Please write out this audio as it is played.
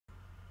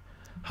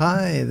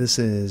Hi, this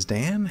is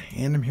Dan,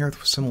 and I'm here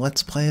with some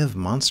Let's Play of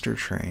Monster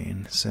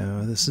Train.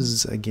 So this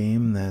is a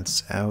game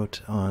that's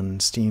out on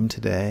Steam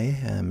today,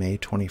 May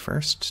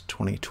 21st,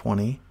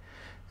 2020.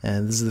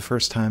 And this is the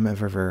first time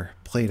I've ever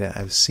played it.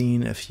 I've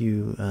seen a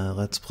few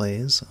Let's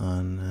Plays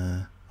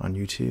on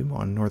YouTube,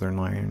 on Northern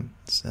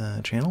Lion's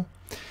channel.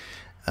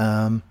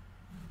 But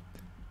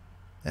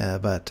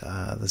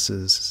this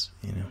is,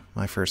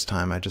 my first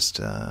time. I just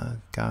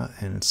got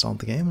and installed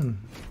the game, and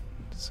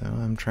so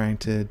I'm trying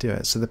to do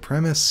it. So the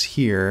premise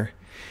here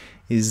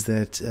is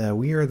that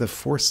we are the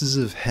forces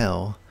of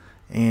hell,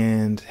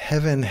 and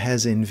heaven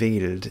has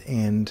invaded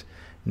and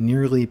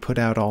nearly put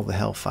out all the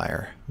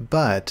hellfire.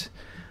 But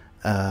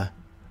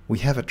we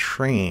have a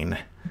train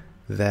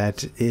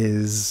that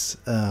is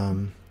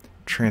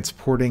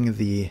transporting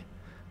the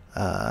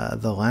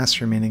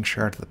last remaining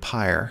shard of the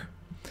pyre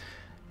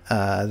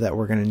that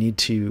we're going to need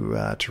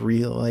to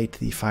relight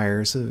the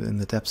fires in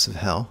the depths of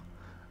hell.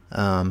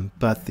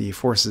 But the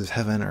forces of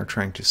heaven are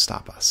trying to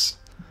stop us.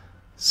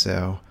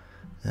 So,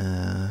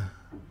 yeah,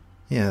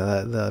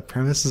 the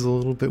premise is a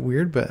little bit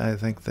weird, but I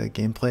think the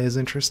gameplay is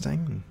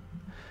interesting.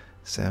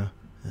 So,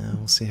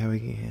 we'll see how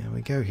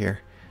we go here.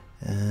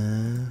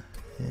 Yeah.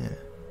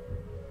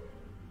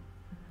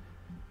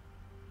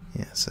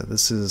 Yeah, so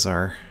this is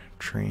our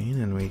train,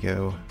 and we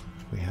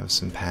have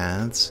some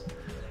paths.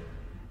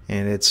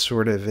 And it's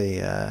sort of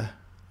a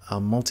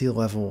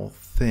multi-level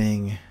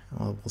thing.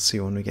 Well, we'll see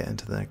when we get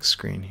into the next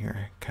screen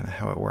here, kind of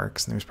how it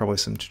works. And there's probably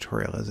some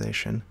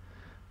tutorialization,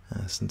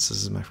 since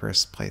this is my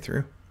first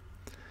playthrough.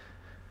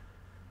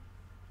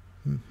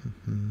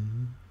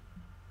 And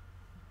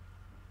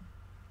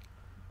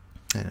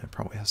it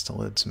probably has to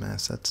load some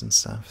assets and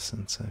stuff,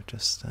 since I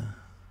just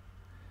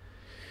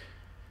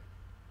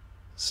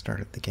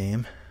started the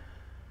game.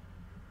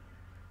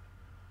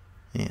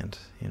 And,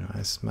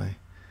 as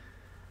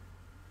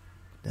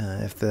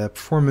if the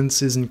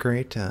performance isn't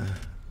great,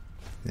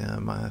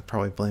 I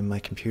probably blame my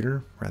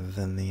computer rather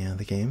than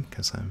the game,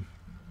 because I'm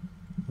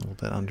a little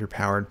bit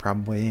underpowered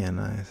probably,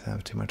 and I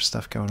have too much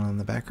stuff going on in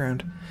the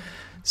background.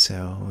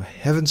 So,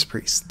 Heaven's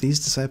priests. These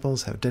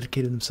disciples have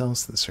dedicated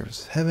themselves to the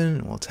service of heaven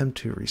and will attempt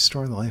to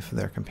restore the life of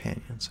their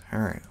companions.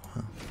 Alright,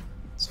 well,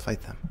 let's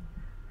fight them.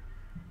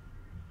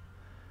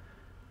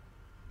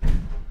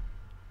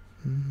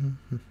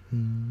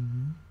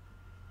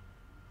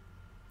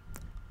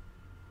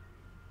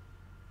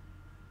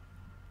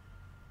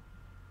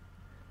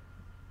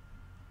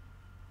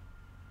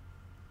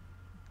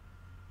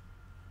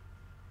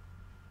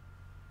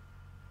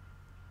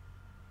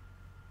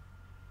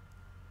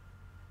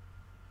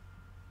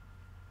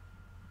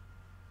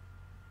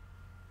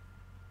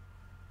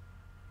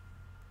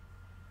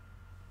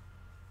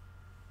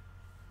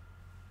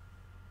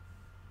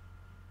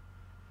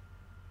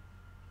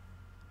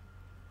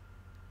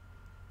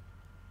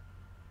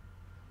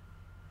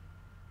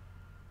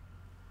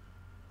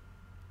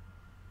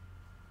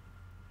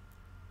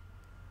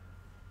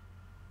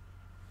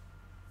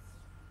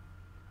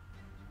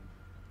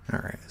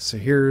 Alright, so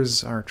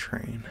here's our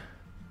train.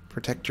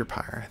 Protect your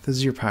pyre. This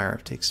is your pyre. If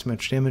it takes too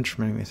much damage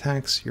from enemy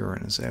attacks, your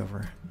run is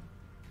over.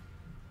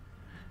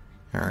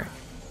 Alright.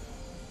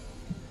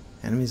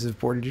 Enemies have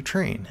boarded your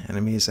train.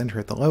 Enemies enter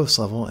at the lowest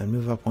level and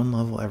move up one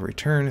level every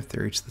turn. If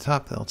they reach the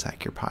top, they'll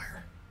attack your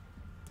pyre.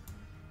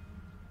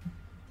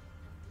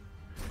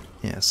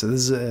 Yeah, so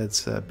this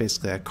is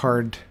basically a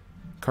card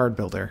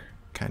builder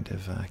kind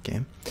of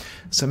game.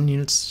 Summon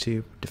units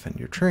to defend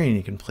your train.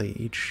 You can play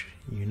each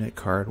unit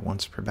card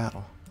once per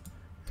battle.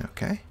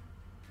 Okay.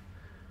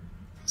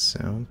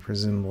 So,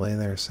 presumably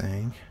they're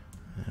saying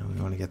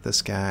we want to get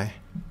this guy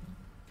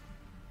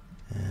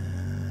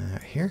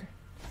here.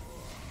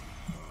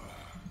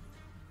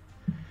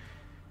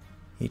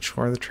 Each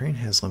floor of the train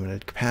has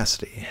limited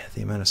capacity.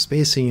 The amount of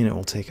space a unit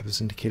will take up is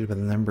indicated by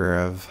the number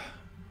of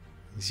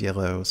these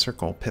yellow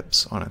circle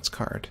pips on its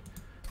card.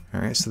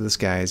 Alright, so this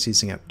guy is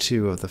using up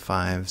 2 of the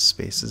 5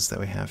 spaces that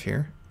we have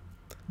here.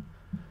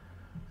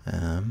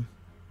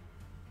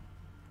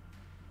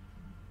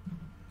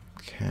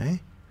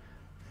 Okay.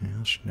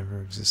 Well, should never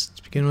exist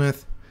to begin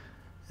with.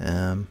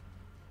 And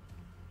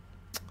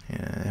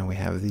we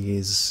have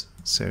these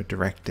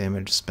direct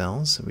damage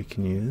spells that we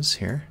can use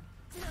here.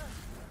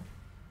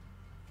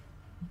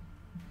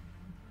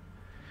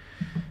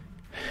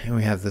 And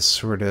we have this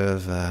sort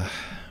of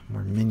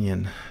more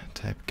minion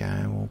type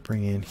guy we'll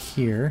bring in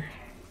here.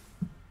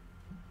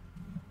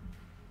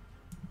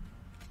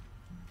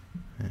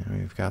 And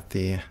we've got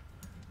the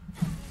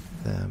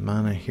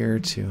mana here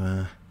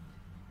to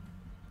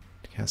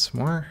cast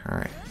some more.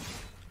 Alright.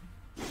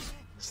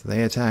 So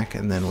they attack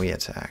and then we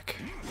attack.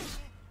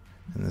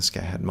 And this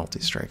guy had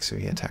multi-strike, so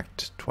he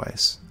attacked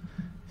twice.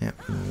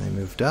 Yep, and then they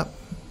moved up.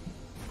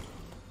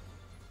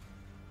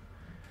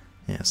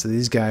 Yeah, so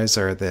these guys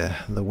are the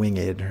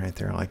winged, right?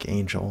 They're like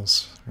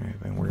angels, right?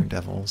 And we're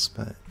devils,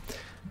 but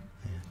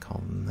call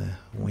them the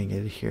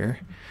winged here.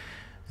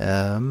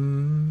 So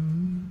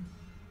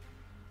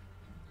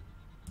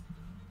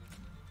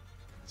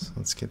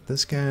let's get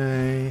this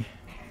guy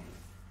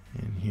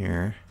in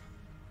here.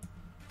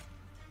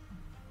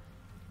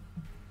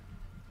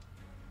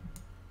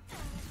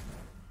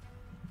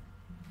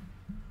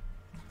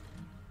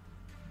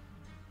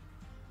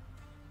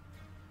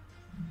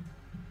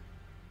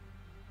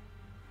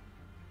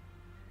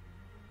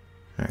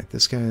 Alright,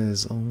 this guy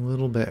is a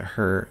little bit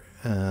hurt.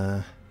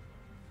 But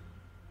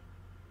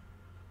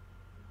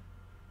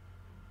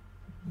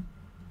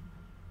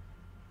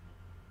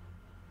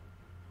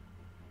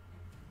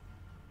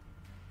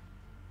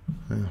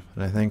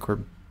I think we're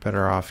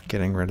better off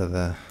getting rid of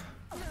the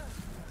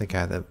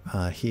guy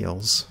that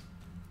heals.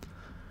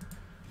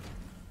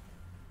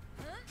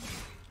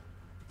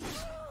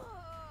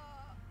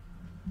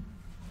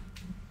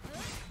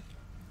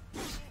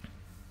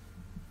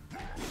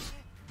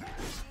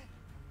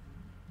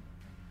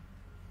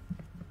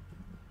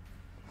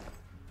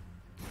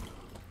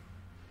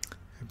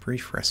 A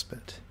brief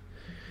respite.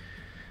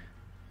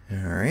 All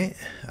right.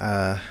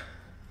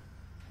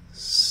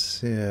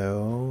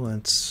 So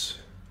let's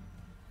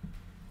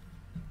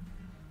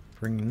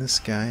bring this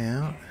guy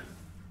out.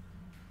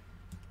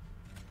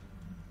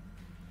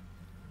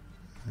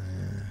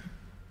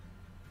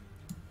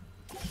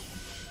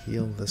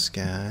 Heal this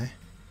guy.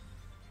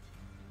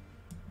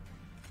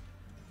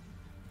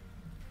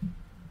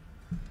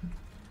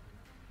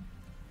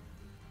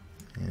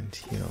 And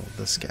heal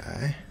this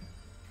guy.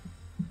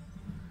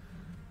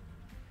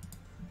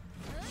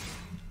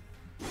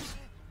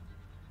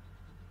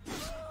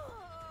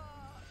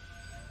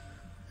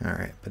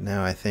 Alright, but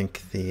now I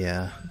think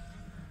the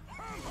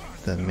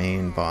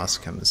main boss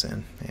comes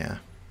in. Yeah.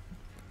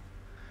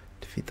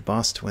 Defeat the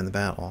boss to win the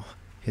battle.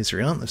 His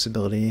relentless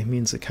ability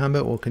means that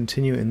combat will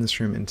continue in this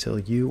room until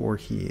you or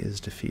he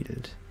is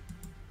defeated.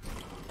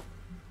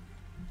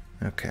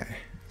 Okay,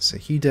 so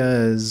he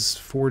does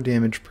 4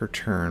 damage per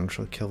turn, which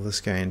will kill this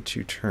guy in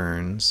 2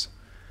 turns.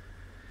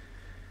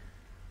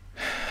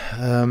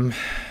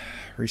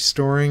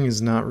 Restoring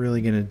is not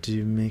really going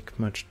to make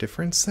much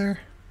difference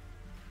there.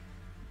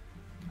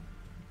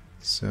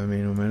 So, I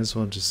mean, we might as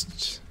well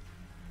just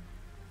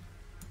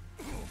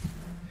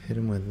hit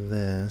him with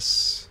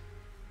this.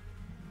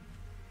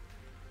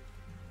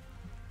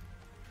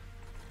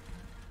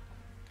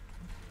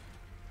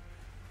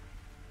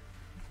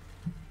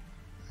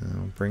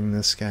 I'll bring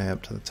this guy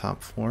up to the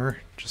top floor,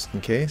 just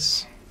in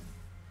case.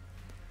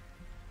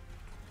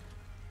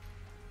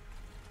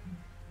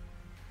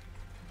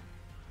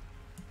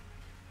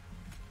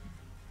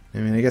 I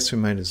mean, I guess we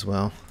might as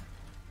well.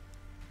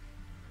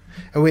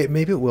 Oh wait,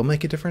 maybe it will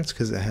make a difference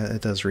because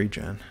it does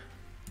regen.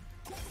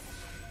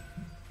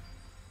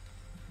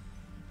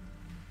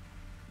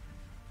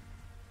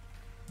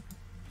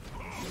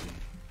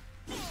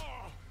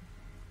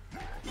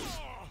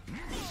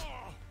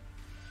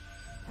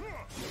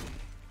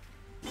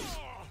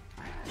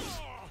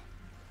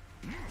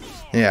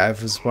 Yeah, I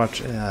was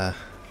watching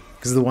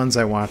because the ones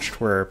I watched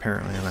were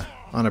apparently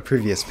on a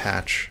previous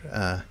patch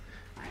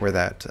where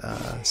that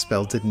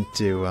spell didn't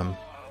do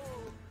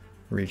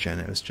regen.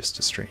 It was just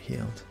a straight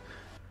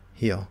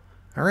heal.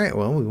 All right,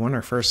 well, we won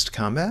our first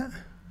combat,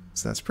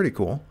 so that's pretty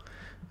cool.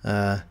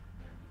 And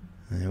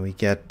we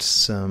get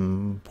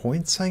some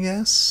points, I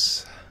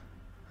guess,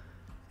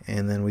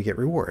 and then we get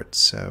rewards.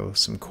 So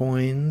some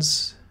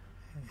coins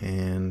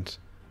and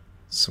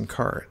some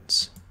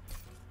cards.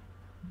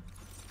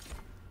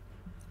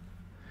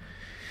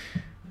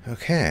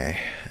 Okay,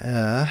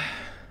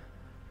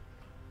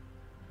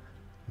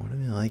 what do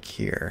we like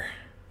here?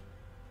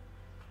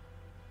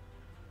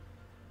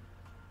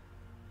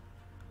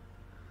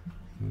 You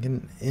can get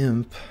an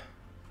imp.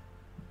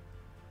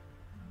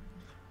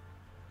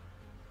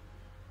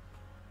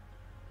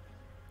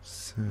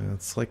 So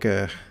it's like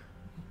a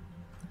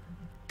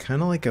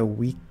kind of like a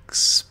weak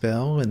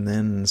spell and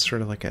then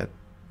sort of like a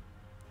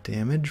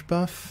damage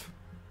buff.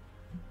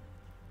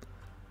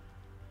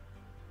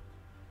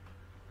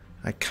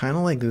 I kind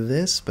of like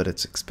this, but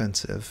it's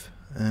expensive.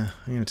 I'm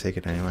going to take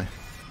it anyway.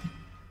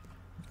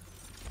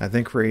 I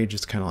think Rage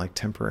is kind of like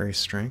temporary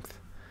strength.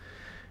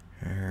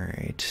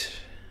 Alright.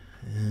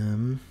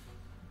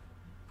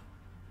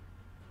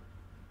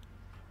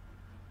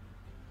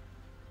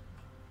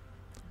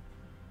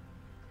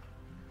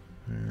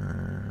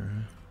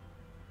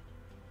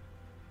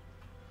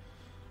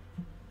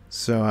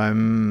 So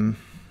I'm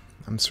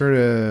sort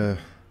of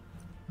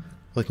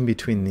looking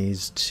between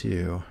these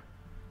two.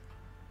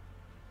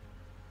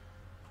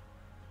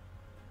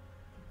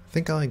 I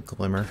think I like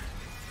Glimmer.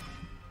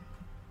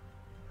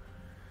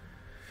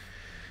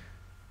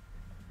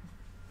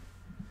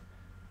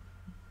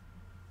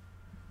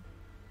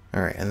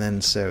 All right, and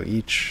then so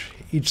each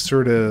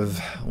sort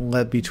of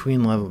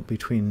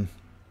between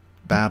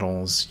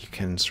battles, you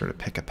can sort of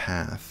pick a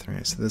path.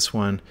 Right. So this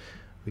one,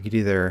 we could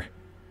either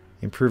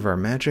improve our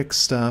magic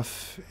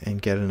stuff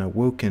and get an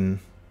Awoken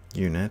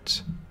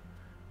unit,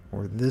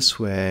 or this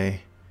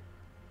way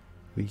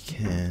we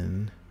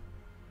can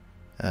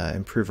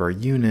improve our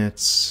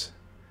units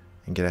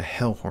and get a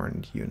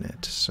Hellhorn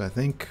unit. So I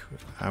think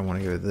I want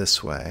to go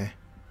this way.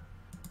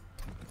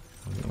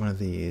 I'll get one of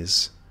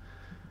these.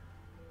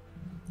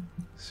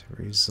 So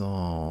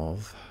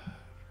resolve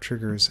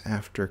triggers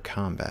after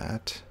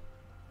combat.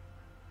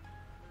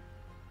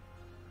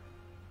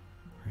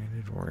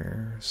 Rated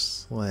warrior,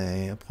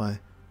 slay, apply.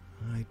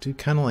 I do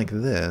kind of like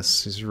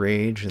this. Is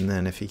rage, and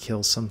then if he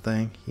kills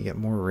something, you get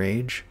more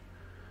rage.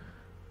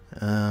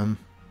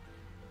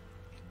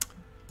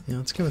 Yeah,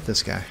 let's go with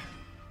this guy.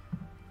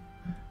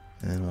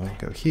 And we'll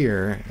go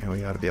here, and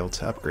we ought to be able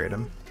to upgrade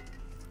him.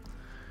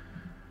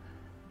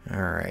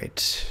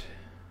 Alright.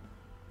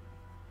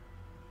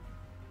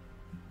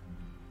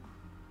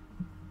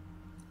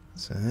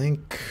 So I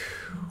think,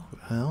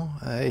 well,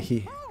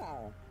 on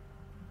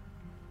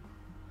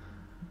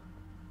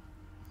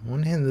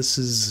one hand, this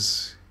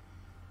is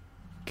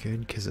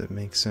good because it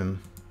makes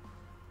him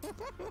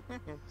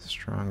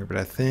stronger, but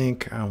I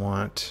think I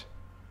want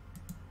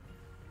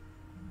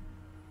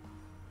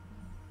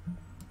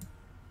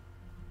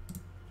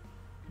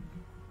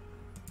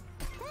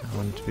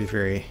it to be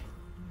very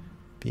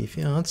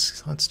beefy.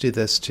 Let's do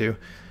this too,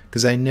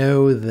 because I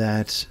know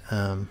that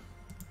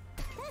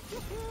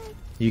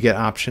you get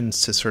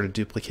options to sort of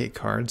duplicate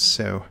cards,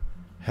 so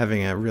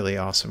having a really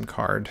awesome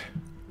card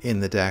in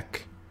the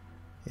deck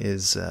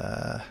is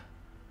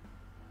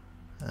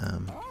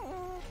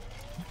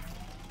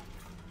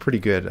pretty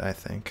good, I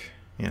think,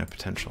 you know,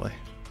 potentially.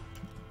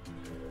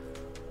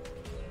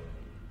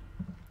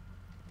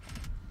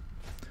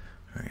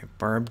 Alright,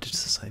 Barbed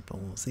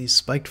Disciples. These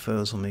spiked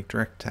foes will make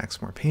direct attacks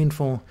more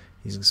painful.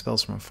 Using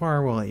spells from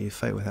afar will let you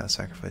fight without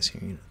sacrificing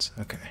your units.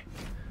 Okay,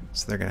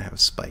 so they're going to have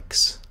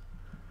spikes.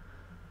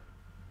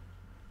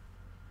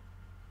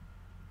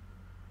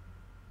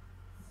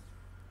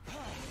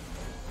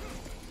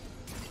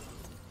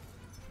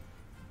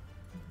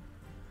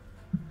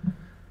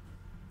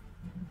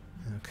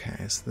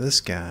 Okay, so this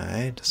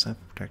guy,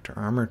 Disciple Protector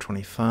Armor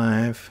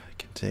 25,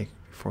 can take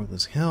before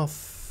losing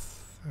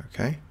health.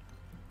 Okay.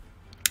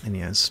 And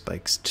he has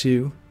spikes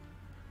too,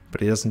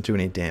 but he doesn't do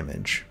any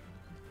damage.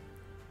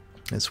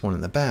 This one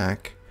in the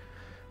back,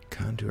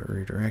 Conduit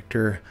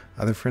Redirector.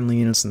 Other friendly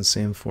units on the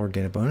same floor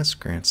get a bonus,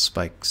 grants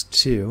spikes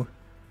too.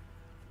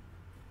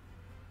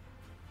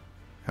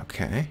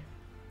 Okay.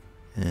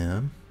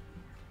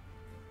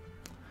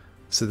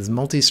 So this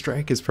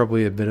multi-strike is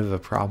probably a bit of a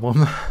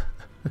problem.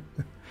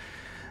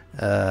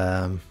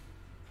 But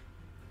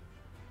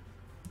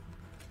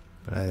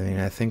I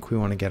mean, I think we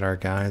want to get our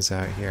guys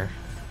out here.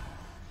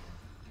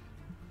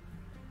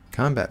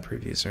 Combat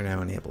previews are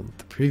now enabled.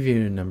 The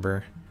preview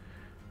number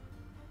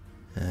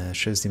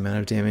shows the amount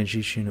of damage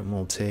each unit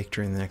will take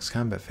during the next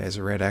combat phase.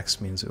 A red X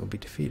means it will be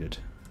defeated.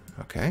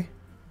 Okay.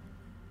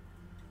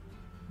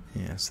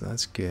 Yeah, so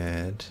that's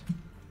good.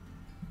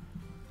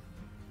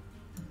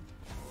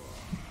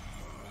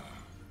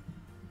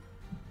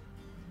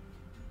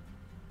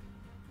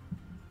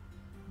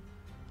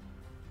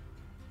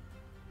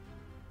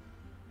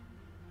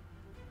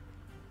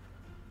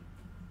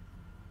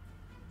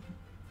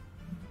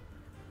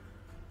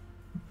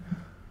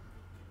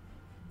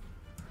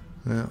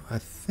 Well, I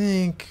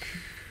think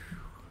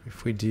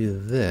if we do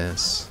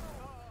this,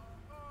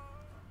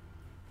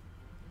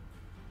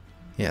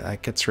 yeah,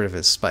 that gets rid of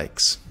his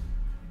spikes.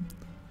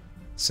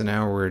 So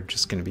now we're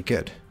just going to be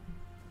good.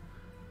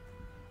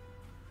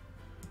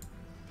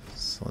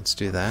 So let's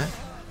do that.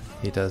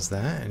 He does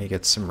that, and he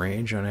gets some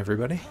rage on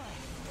everybody.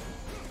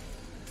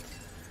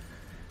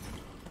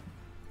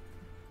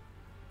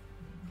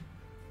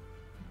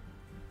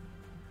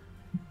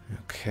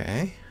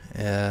 Okay.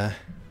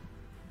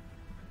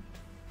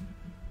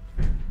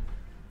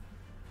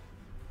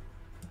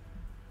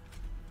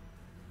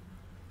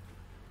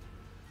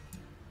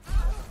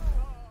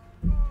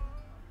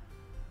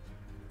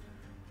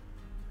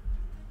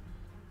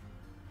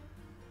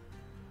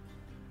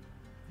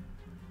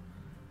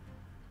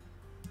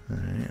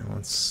 Alright,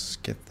 let's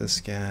get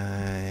this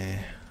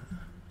guy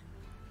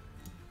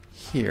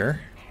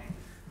here,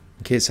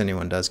 in case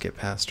anyone does get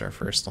past our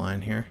first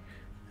line here.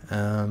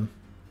 Well,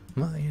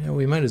 you know,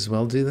 we might as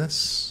well do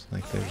this.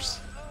 Like, there's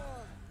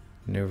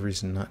no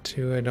reason not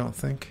to, I don't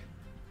think.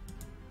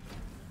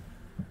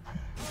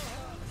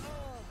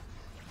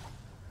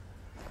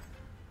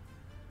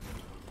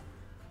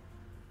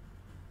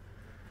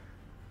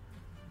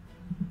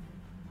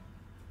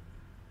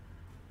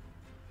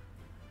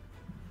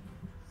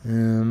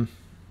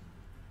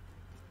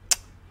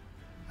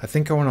 I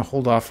think I want to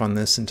hold off on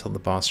this until the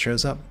boss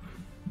shows up.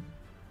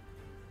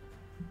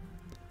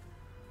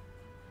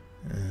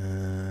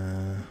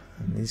 And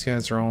these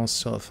guys are all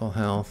still at full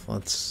health.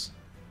 Let's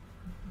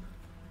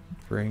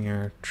bring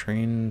our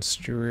train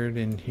steward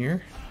in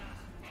here.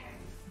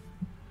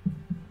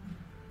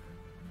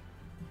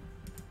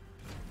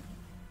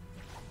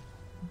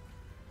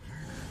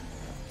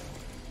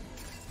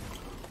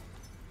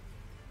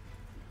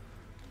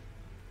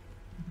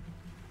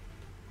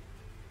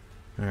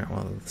 Alright,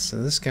 well,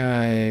 so this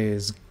guy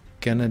is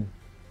gonna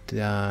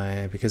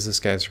die because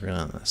this guy's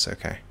relentless.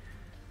 Okay.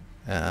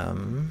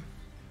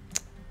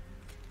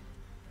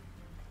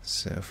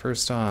 So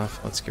first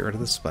off, let's get rid of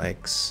the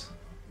spikes.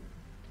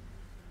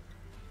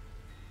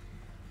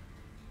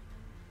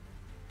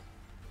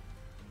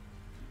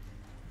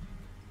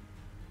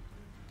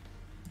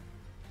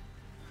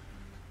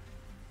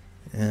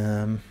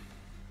 And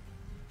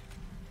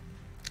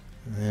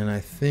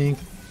I think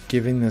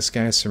giving this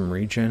guy some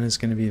regen is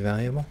going to be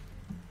valuable.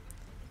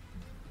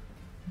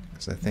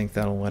 Because I think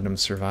that'll let him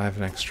survive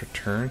an extra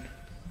turn.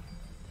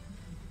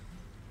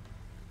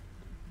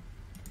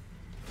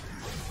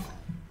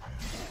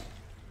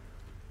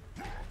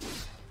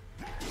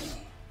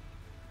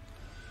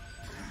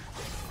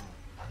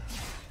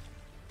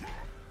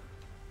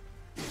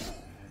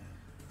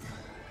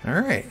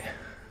 Alright.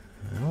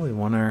 Well, we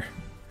won our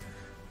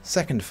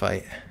second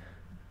fight.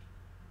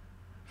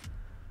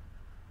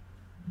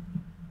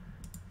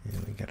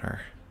 And we get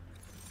our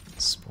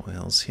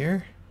spoils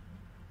here.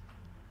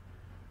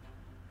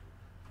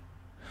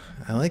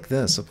 I like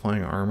this,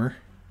 applying armor.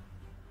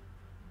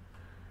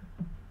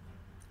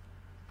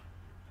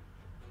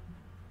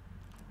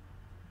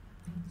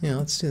 Yeah,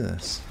 let's do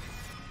this.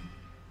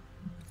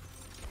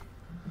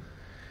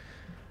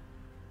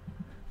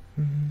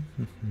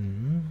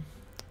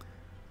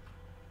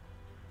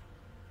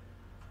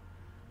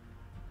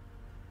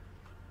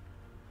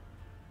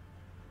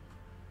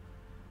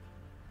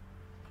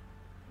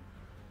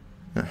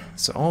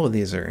 So all of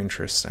these are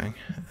interesting.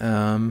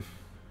 I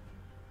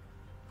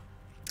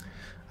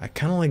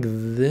kind of like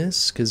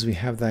this because we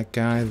have that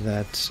guy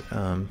that,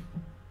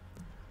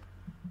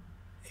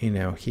 you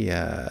know, he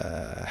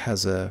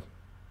has a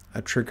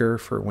trigger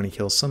for when he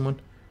kills someone.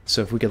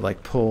 So if we could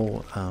like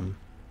pull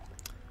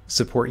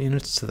support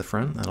units to the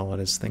front, that'll let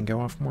his thing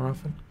go off more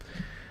often.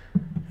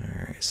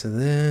 Alright, so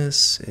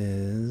this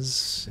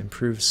is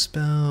improved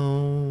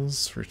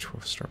spells,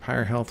 restore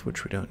higher health,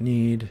 which we don't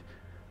need.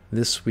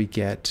 This we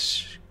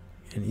get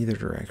in either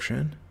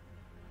direction.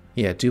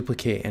 Yeah,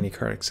 duplicate any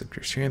card except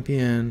your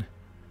champion.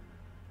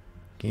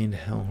 Gained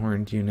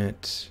Hellhorned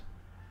unit.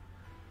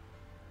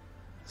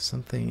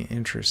 Something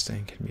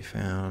interesting can be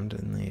found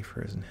in the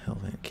frozen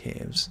Hellvent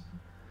caves.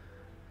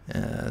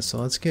 So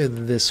let's go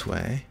this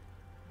way.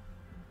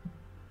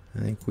 I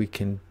think we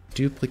can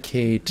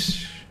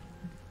duplicate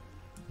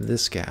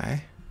this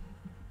guy.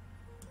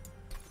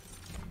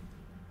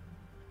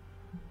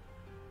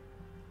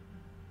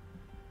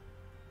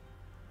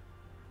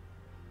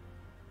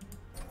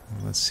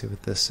 Let's see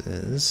what this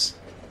is.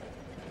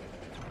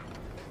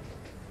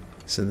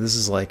 So this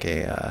is like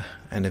a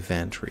an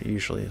event where you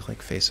usually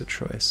like face a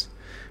choice.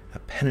 A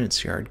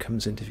penance yard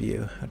comes into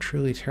view, a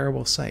truly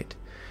terrible sight.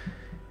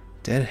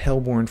 Dead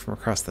hellborn from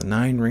across the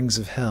 9 rings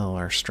of hell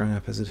are strung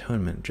up as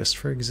atonement just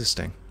for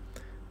existing.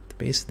 At the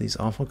base of these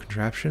awful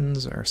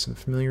contraptions are some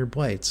familiar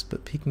blights,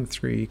 but peeking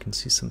through you can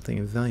see something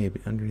of value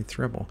underneath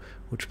the rubble.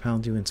 Which pile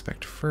do you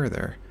inspect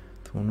further?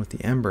 The one with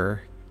the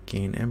ember.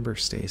 Gain ember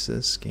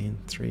stasis. Gain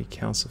 3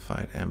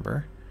 calcified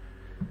ember.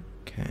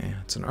 Okay,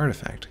 it's an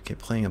artifact. Okay,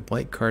 playing a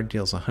blight card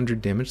deals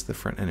 100 damage to the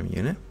front enemy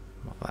unit.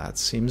 Well, that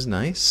seems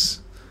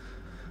nice.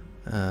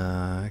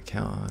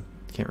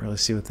 Can't really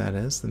see what that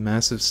is. The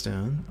massive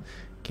stone.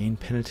 Gain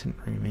penitent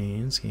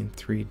remains. Gain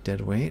 3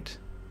 dead weight.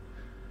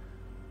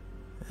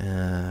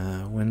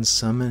 When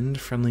summoned,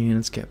 friendly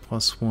units get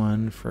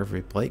 +1 for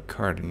every blight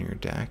card in your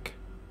deck.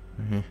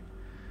 The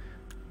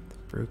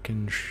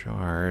broken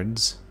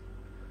shards.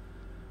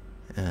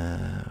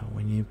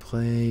 When you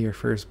play your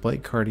first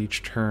blight card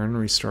each turn,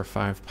 restore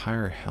 5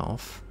 pyre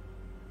health.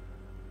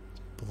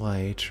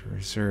 Blight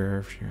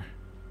reserved. Your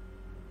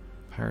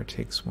pyre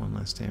takes 1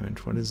 less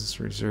damage. What does this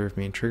reserve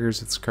mean?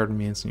 Triggers if this card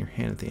remains in your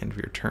hand at the end of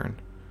your turn.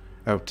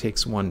 Oh,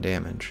 takes 1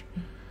 damage.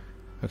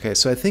 Okay,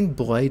 so I think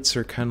blights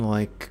are kind of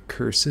like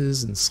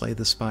curses in Slay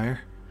the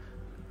Spire.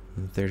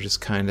 They're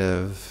just kind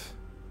of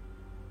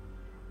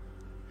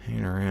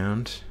hanging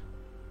around.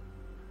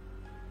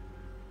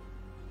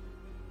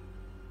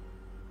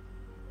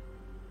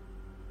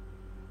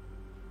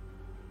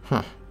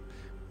 Huh.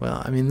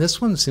 Well, I mean,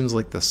 this one seems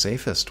like the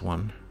safest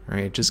one,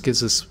 right? It just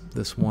gives us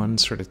this one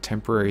sort of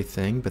temporary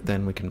thing, but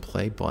then we can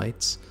play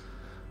blights.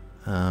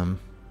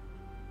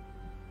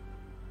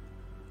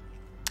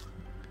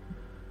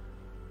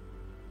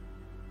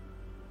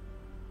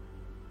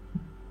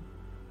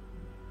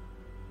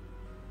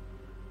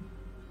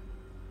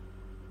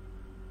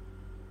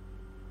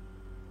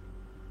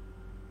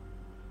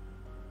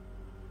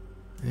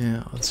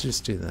 Yeah, let's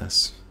just do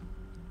this.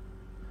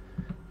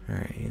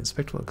 Alright,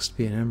 inspect what looks to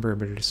be an ember,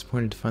 but are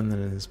disappointed to find that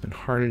it has been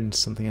hardened into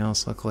something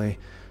else. Luckily,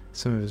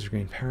 some of it has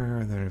regained power,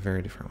 and they're in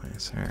very different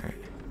ways. Alright.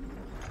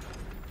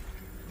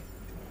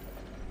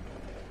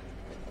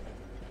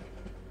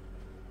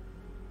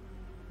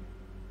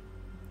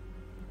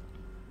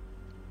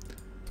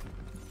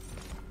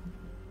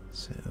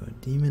 So,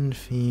 Demon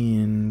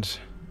Fiend.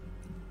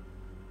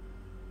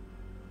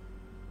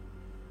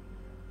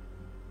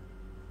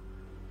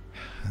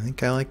 I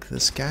think I like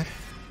this guy.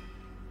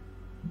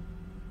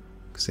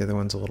 Because the other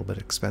one's a little bit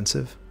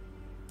expensive.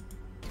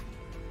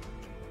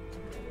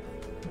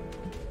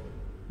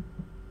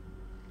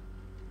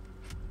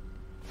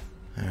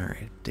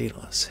 Alright,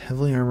 Daedalus.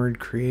 Heavily armored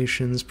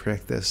creations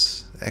protect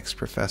this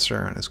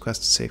ex-professor on his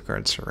quest to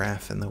safeguard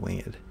Seraph and the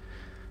Winged.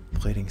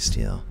 Plating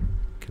steel.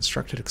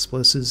 Constructed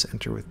explosives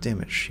enter with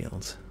damage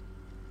shield.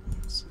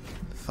 Let's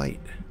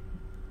fight.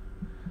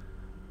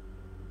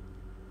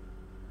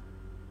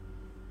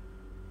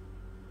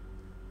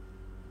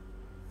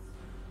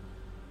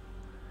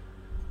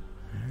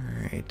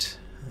 Alright.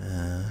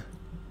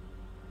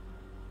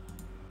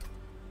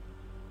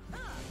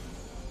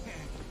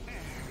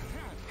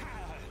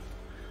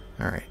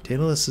 Alright,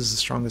 Daedalus is the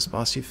strongest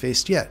boss you've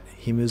faced yet.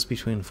 He moves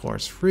between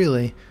floors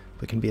freely,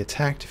 but can be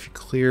attacked if you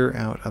clear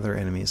out other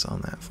enemies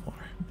on that floor.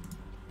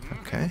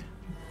 Okay.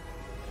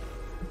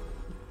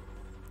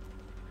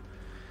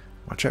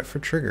 Watch out for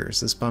triggers.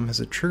 This bomb has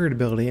a triggered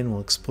ability and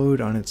will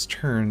explode on its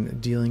turn,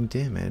 dealing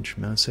damage.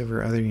 Mouse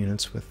over other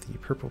units with the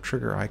purple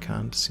trigger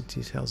icon to see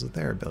details of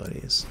their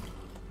abilities.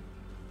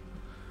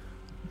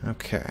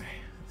 Okay.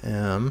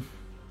 On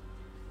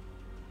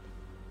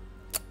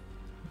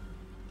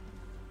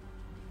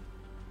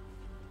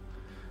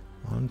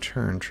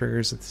turn,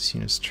 triggers at this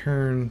unit's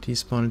turn.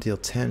 Despawn and deal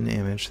 10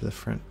 damage to the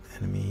front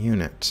enemy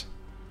unit.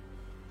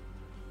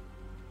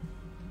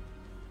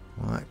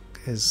 Well, that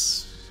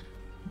is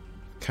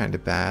kind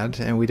of bad,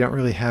 and we don't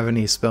really have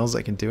any spells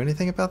that can do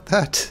anything about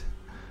that.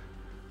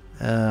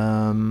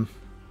 So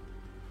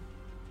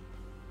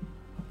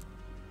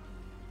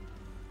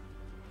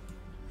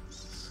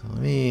let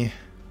me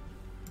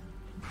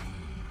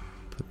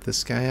put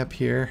this guy up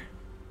here.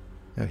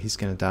 Oh, he's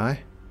gonna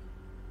die.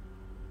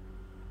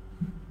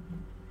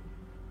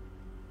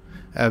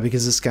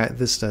 Because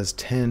this does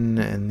 10,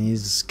 and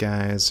these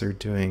guys are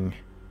doing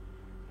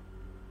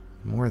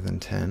more than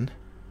 10.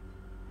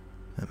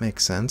 That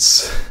makes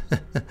sense.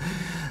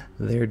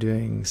 They're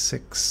doing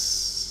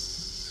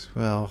 6.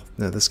 Well,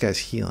 no, this guy's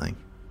healing.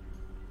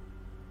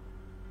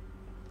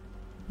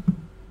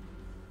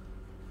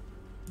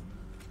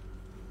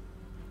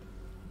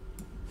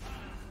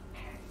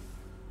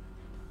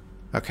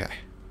 Okay.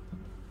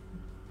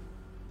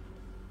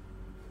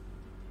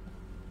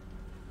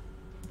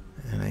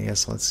 And I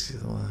guess let's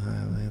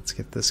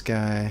get this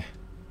guy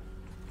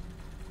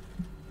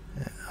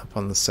up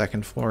on the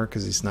second floor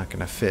because he's not going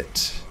to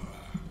fit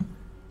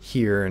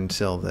here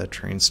until the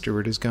train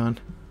steward is gone.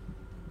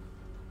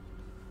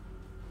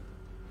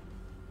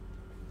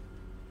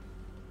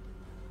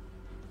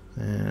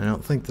 And I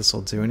don't think this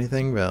will do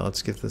anything, but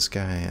let's give this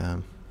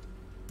guy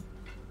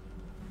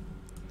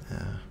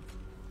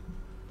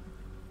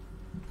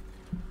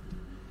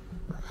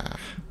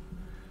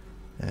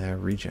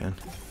regen.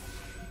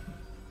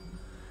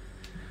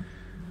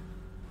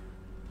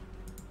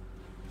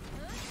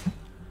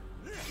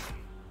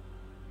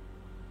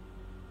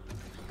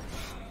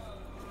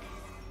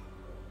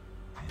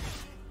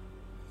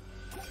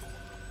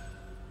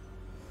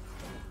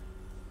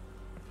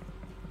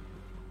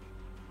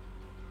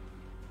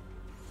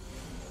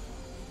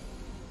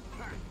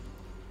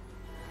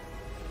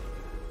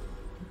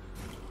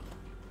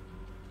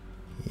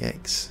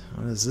 Yikes.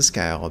 What is this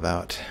guy all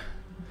about?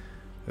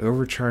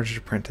 Overcharged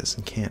apprentice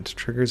and can't.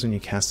 Triggers when you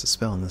cast a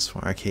spell in this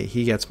form. Okay,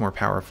 he gets more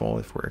powerful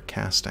if we're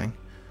casting.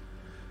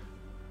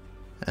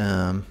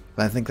 But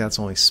I think that's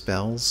only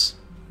spells.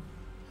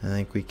 I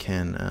think we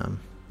can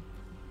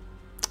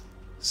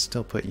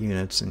still put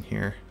units in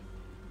here.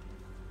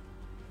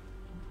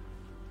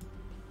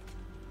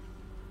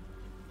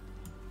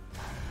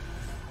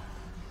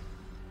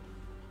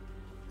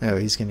 Oh,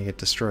 he's gonna get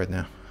destroyed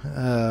now.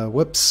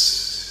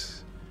 Whoops.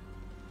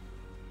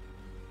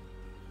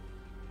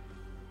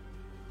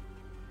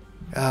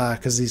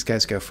 Because these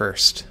guys go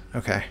first.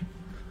 Okay.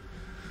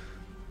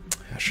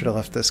 I should have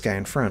left this guy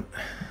in front.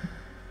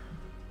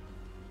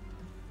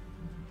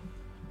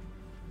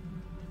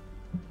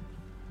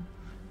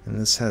 And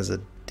this has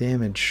a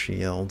damage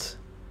shield.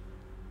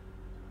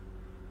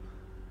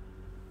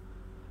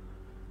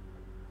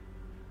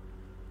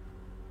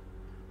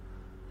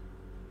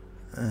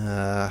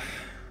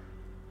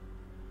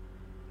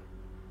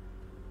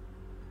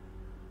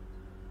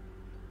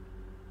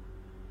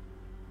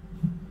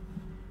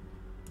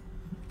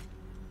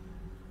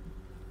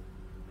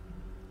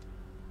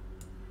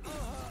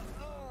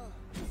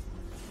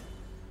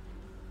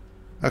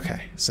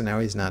 Okay, so now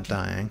he's not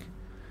dying.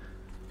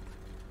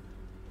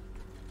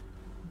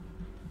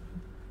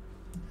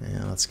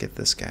 And let's get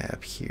this guy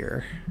up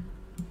here.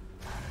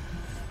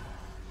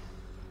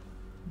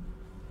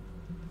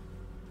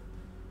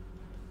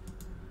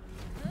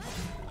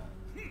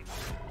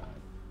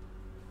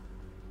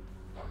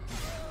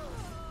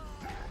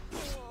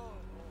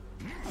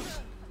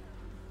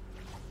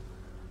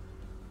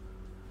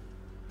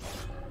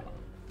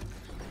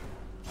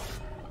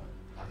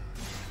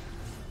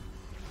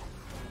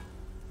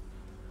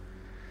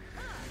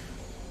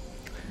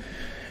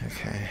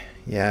 Okay,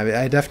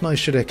 yeah, I definitely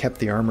should have kept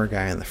the armor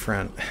guy in the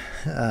front.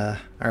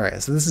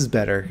 Alright, so this is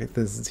better. He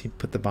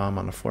put the bomb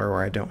on the floor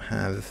where I don't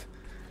have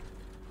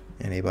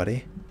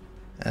anybody.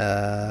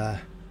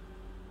 Alright,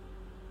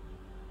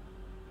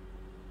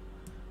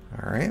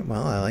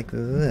 well, I like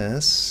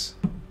this.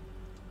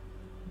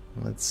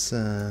 Let's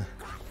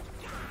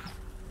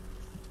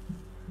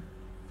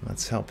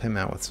help him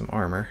out with some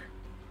armor.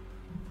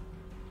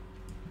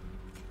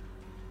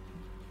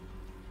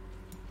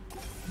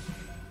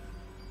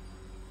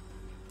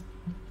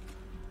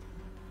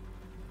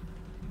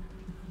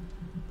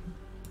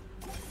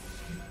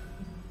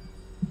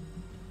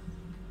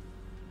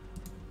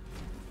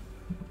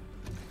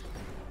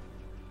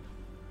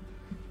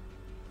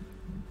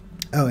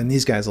 Oh, and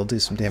these guys will do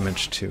some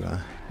damage to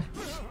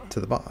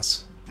the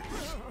boss.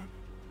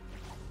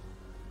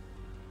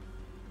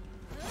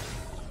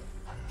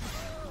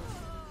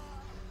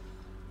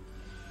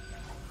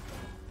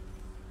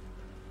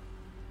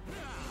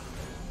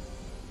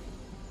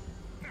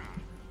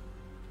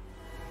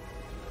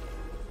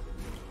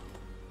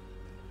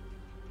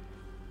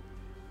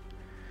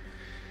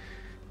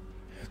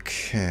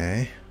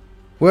 Okay.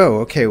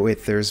 Whoa, okay,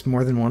 wait, there's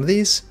more than one of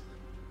these?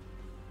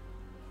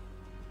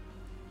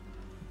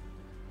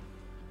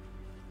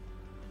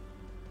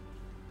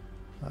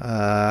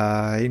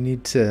 I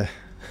need to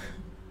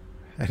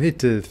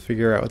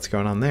figure out what's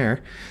going on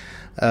there.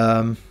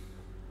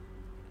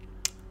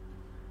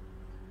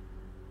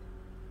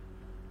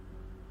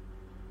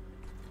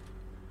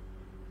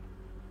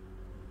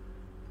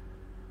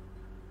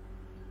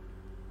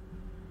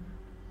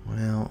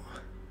 Well,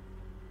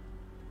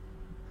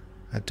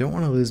 I don't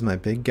want to lose my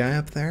big guy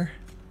up there.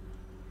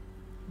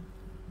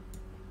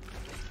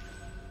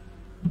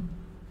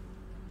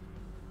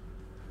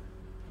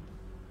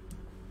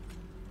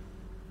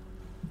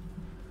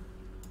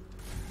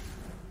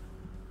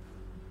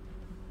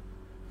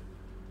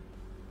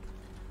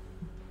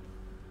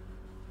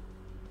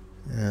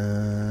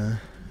 I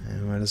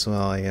might as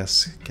well, I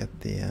guess,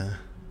 get the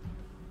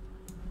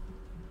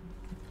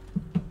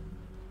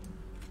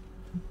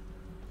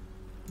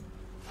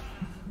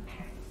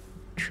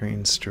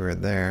train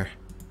steward there.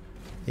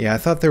 Yeah, I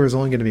thought there was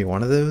only going to be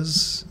one of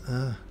those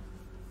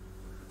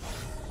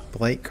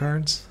blight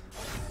cards.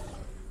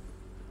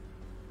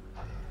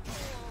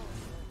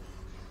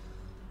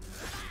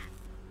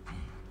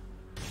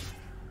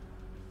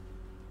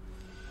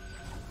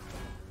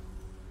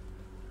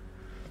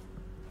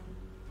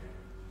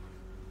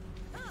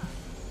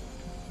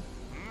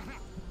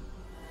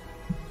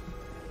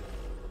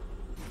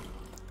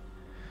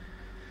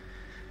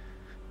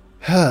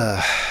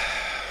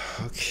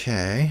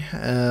 Okay.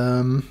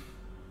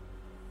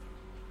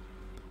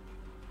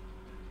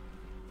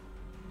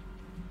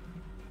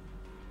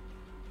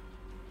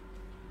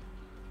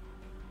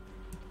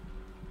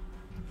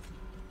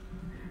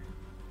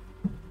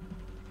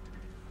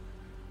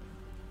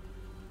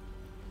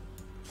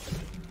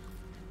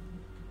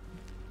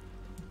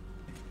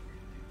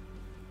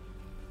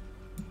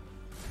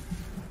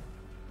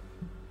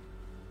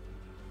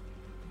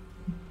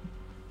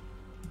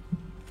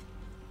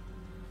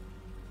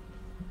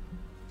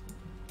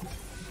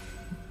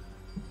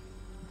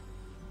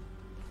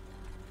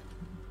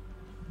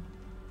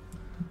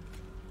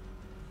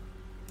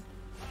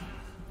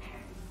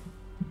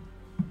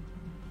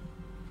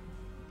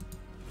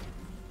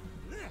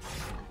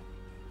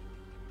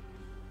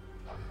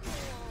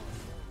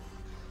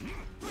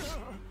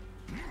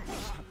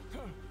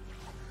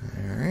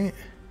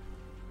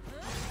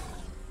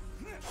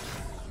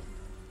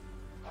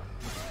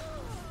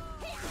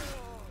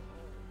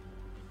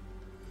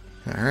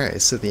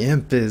 Alright, so the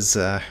imp is,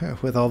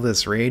 with all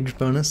this rage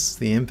bonus,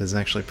 the imp is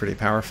actually pretty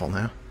powerful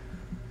now.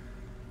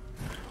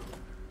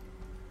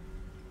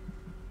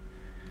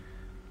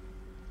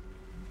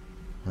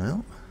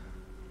 Well,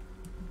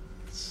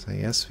 so I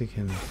guess we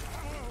can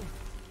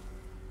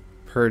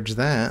purge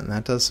that, and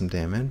that does some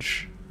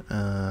damage.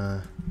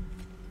 We'll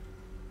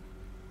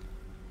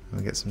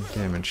get some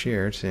damage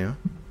here, too.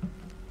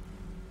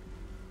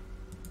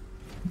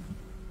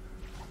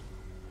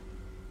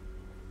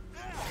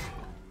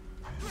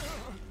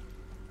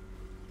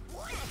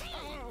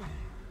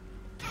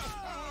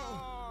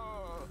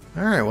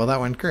 Alright, well that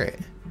went great.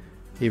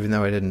 Even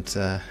though I didn't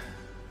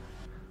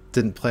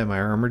play my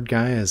armored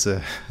guy as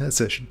a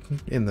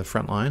in the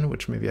front line,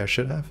 which maybe I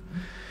should have.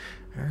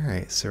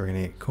 Alright, so we're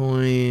gonna get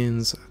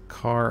coins, a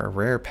car, a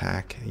rare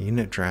pack, a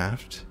unit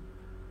draft.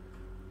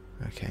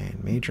 Okay,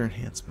 and major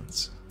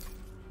enhancements.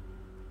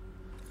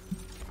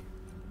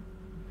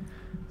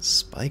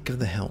 Spike of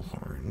the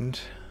Hellhorned.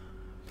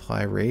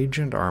 Apply rage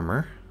and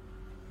armor.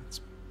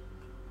 That's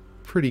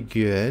pretty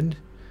good.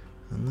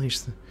 Unleash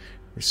the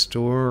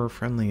restore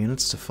friendly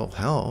units to full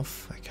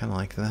health. I kind of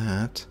like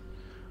that.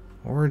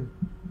 Or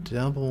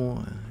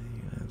double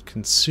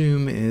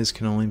consume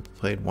can only be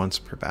played once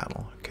per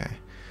battle. Okay.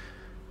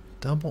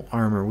 Double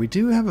armor. We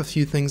do have a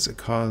few things that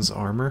cause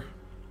armor.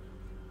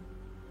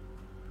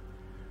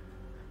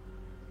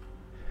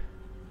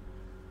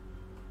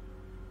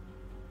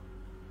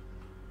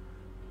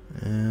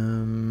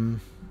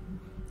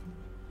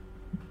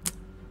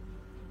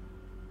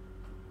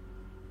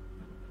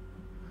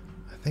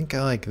 I think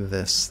I like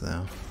this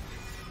though.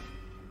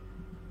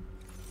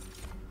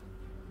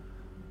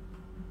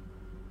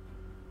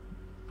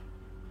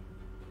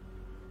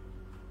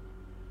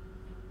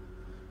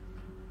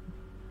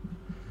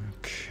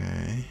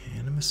 Okay,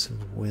 Animus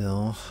of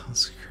Will.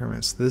 Let's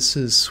experiment. So this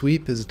is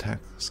sweep is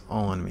attacks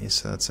all enemies,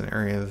 so that's an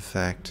area of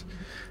effect.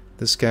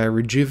 This guy,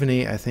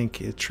 rejuvenate, I think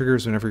it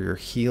triggers whenever you're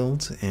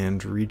healed,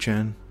 and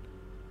regen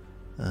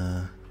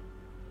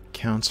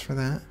counts for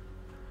that.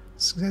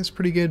 This guy's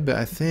pretty good, but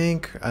I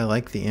think I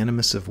like the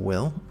Animus of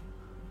Will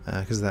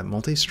because of that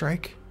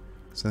multi-strike.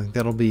 So I think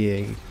that'll be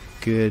a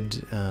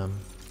good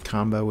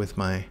combo with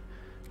my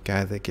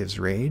guy that gives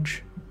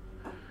rage.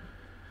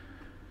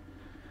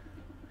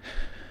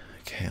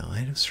 Okay,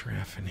 Light of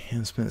Seraph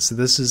enhancement. So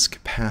this is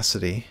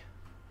capacity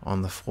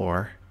on the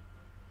floor.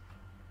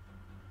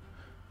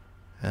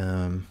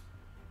 I'm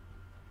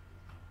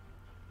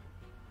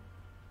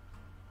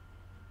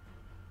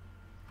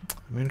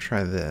going to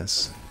try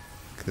this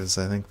because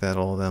I think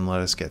that'll then let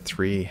us get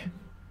three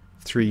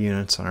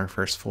units on our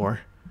first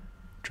floor.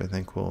 which I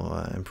think will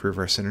improve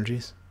our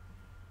synergies.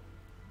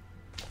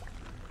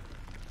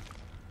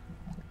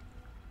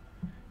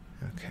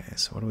 Okay,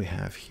 so what do we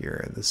have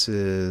here? This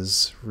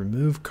is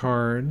remove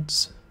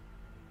cards,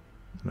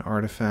 an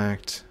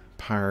artifact,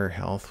 Pyre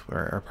health,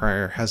 where our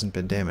Pyre hasn't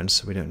been damaged,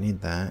 so we don't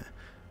need that.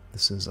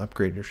 This is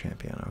upgrade your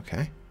champion,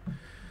 okay.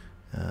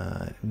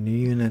 New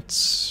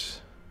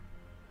units,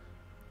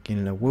 gain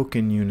an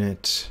awoken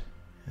unit,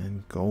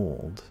 and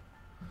gold.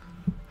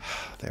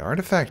 The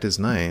artifact is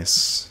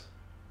nice.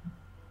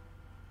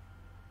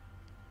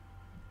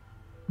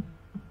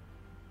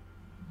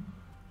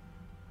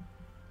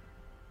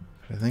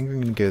 But I think we're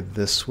going to go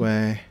this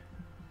way.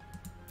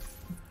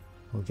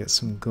 We'll get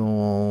some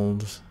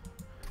gold.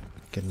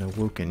 Get an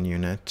awoken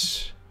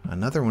unit.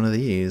 Another one of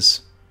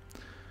these.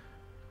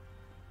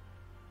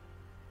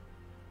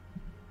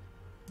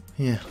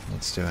 Yeah,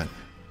 let's do it.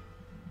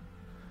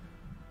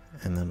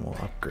 And then we'll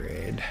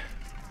upgrade.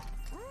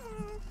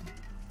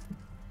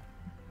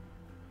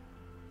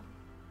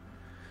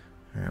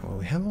 Alright, well,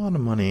 we have a lot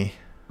of money.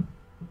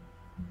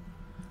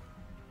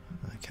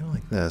 I kind of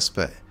like this,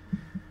 but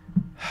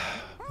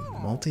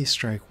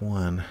multi-strike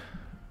 1.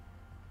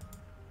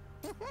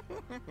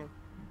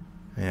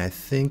 And I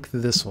think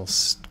this will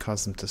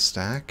cause them to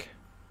stack.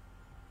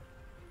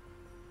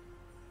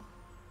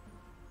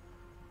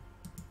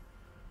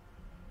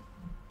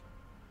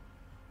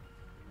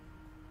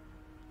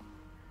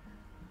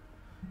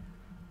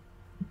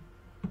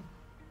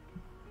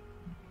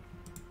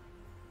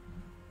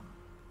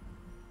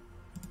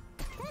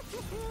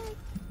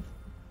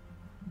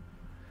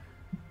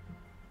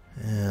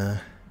 Yeah.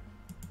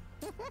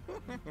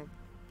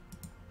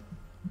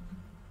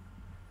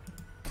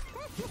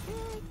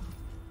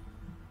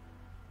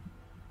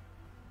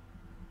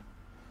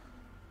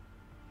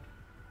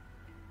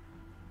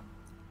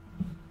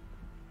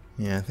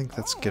 Yeah, I think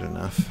that's good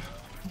enough.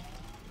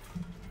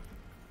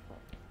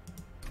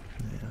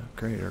 Yeah,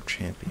 upgrade our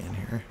champion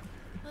here.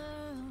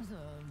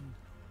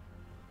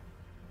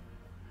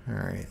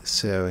 Alright,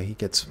 so he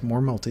gets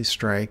more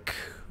multi-strike,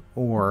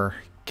 or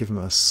give him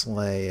a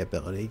slay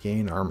ability.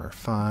 Gain armor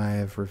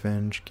 5,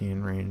 revenge,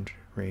 gain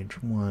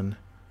rage 1.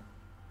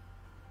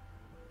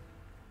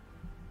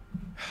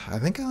 I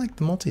think I like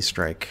the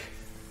multi-strike.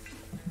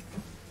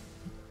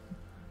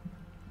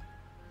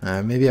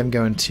 Maybe I'm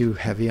going too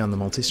heavy on the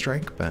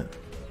multi-strike, but...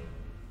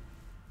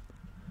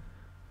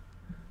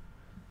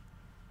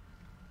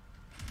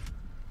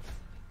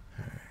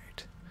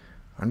 Alright.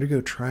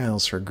 Undergo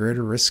trials for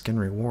greater risk and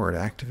reward.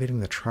 Activating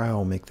the trial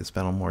will make this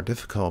battle more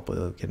difficult, but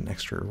you'll get an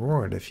extra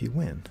reward if you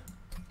win.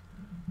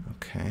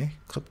 Okay.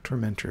 Clipped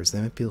Tormentors.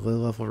 They might be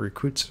low-level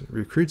recruits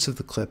of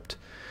the Clipped,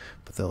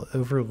 but they'll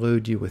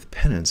overload you with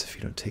penance if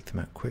you don't take them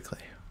out quickly.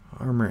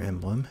 Armor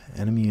Emblem.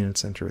 Enemy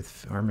units enter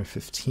with armor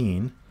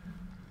 15.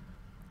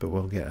 But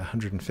we'll get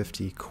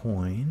 150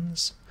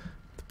 coins.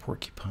 The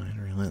Porcupine,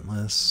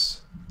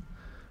 Relentless.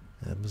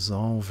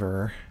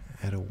 Absolver.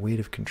 Add a Weight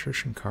of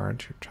Contrition card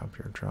to your top of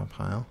your draw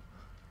pile.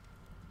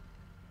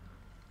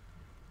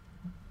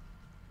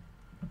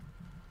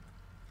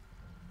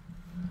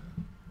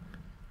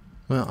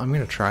 Well, I'm going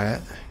to try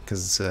it,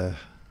 because it's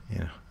you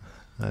know,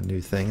 a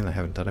new thing and I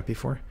haven't done it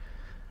before.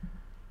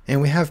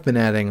 And we have been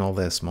adding all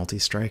this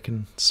multi-strike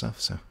and stuff,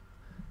 so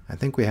I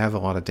think we have a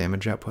lot of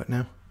damage output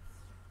now.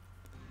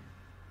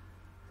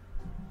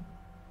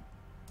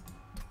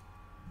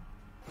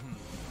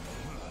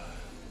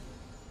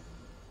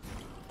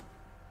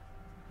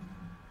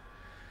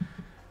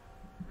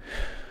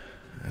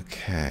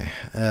 Okay,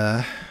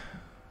 they're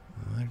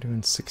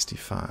doing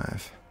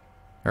 65,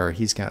 or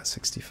he's got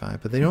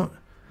 65, but they don't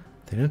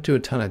do a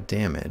ton of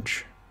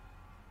damage.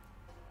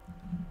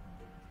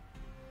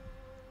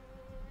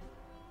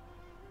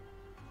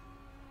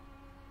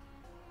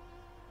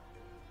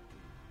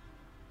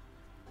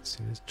 Let's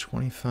see, there's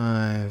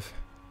 25.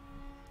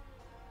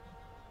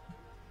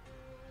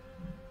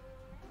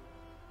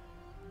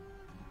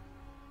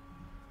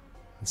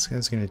 This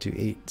guy's gonna do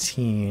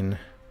 18.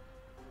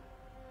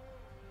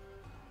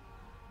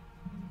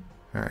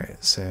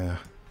 Alright, so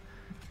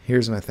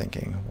here's my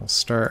thinking. We'll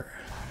start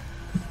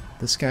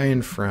this guy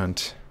in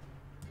front,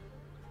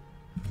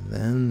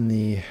 then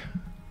the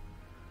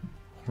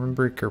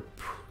Hornbreaker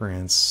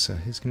Prince. So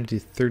he's going to do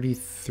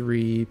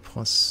 33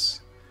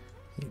 plus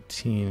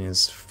 18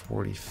 is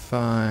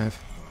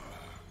 45.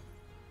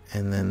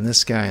 And then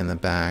this guy in the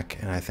back,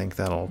 and I think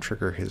that'll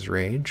trigger his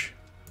rage.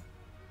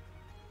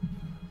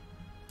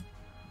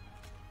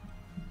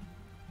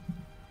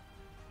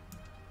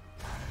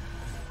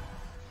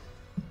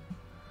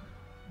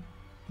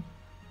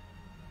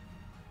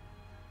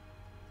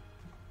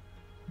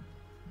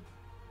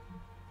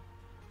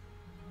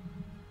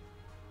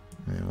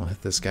 And we'll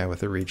hit this guy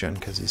with a regen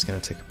because he's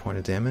going to take a point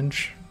of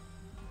damage.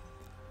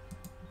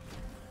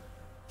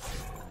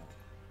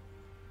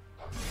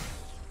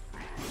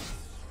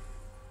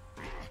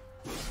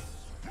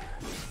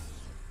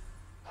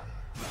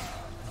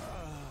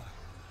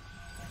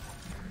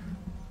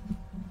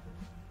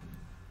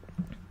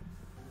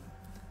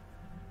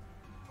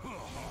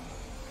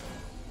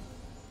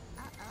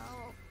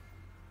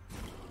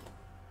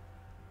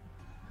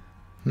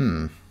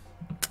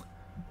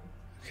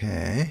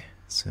 Okay,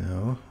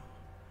 so...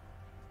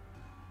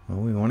 Well,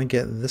 we want to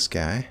get this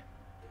guy.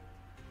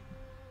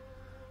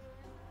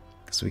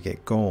 Because we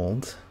get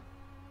gold.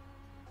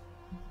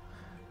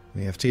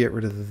 We have to get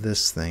rid of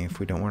this thing if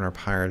we don't want our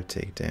pyre to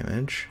take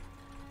damage.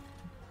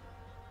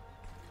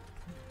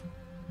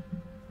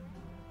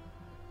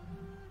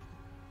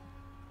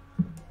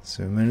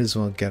 So we might as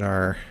well get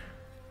our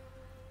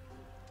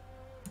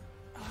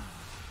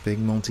big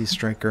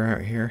multi-striker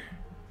out here.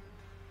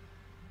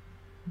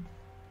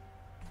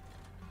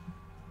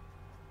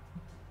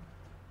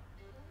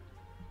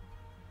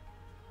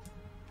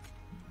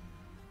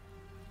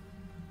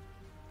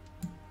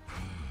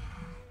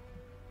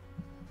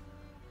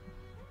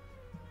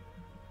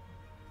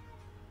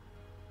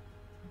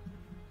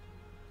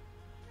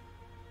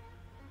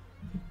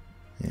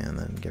 And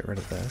then get rid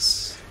of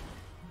this.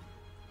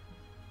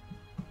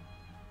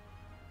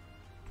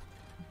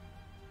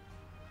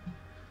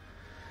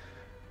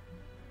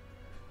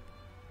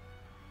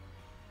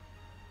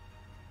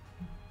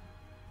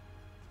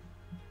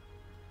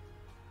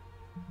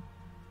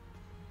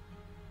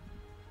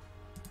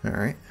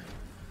 Alright,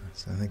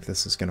 so I think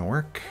this is going to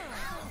work.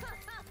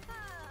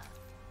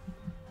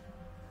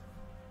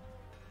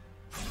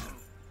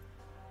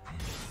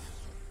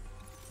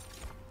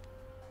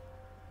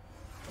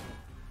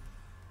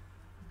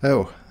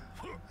 Oh,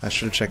 I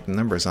should have checked the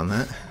numbers on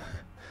that.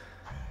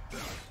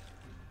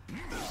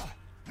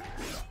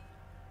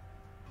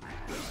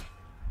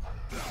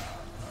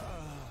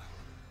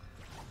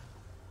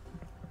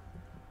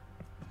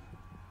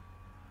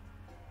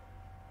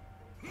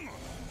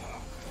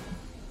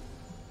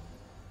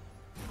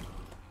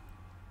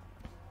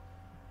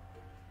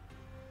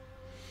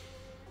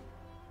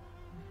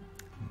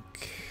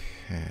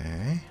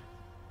 Okay.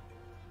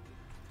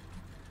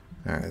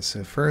 Alright,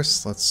 so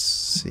first, let's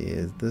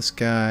see. This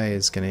guy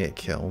is going to get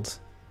killed.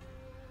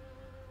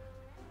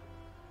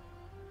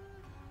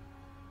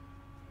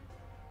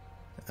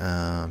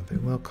 But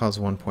it will cause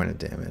 1 point of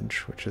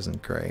damage, which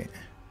isn't great.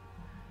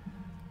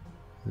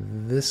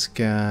 This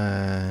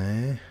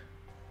guy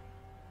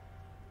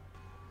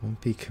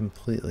won't be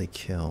completely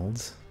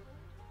killed.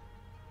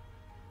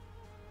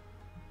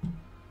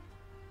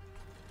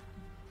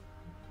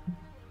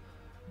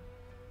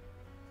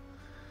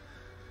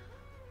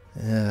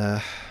 Uh,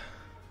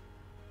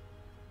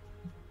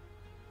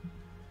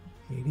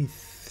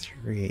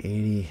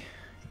 83,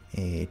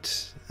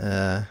 88.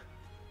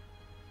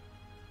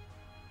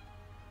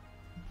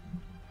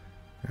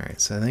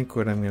 Alright, so I think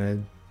what I'm going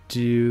to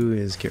do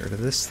is get rid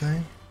of this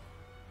thing.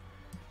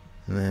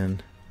 And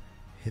then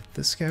hit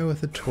this guy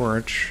with a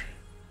torch.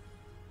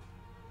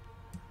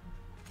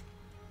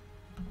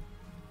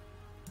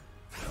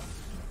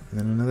 And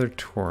then another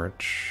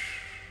torch.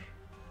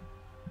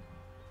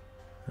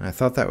 And I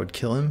thought that would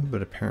kill him,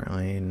 but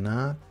apparently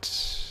not.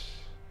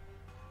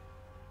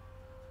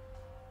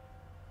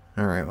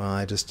 Alright, well,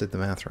 I just did the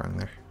math wrong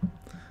there.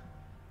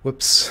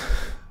 Whoops.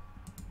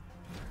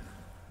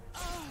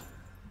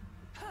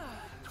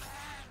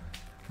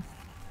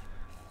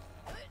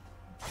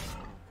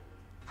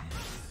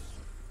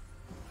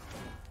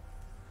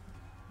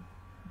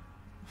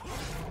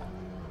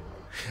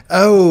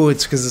 Oh,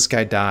 it's because this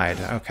guy died.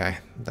 Okay,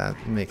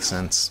 that makes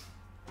sense.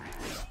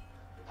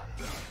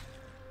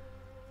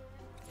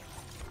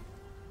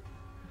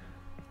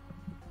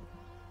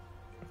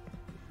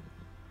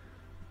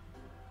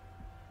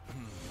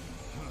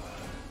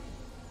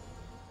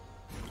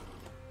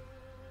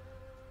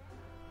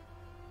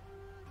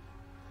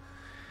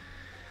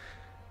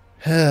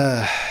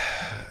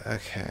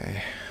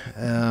 Okay.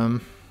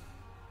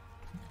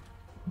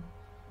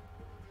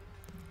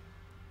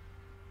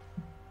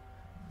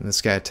 This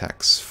guy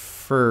attacks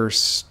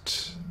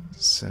first,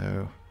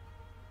 so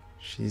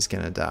she's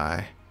gonna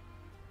die.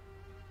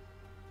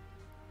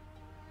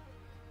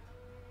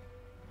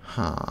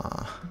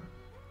 Huh.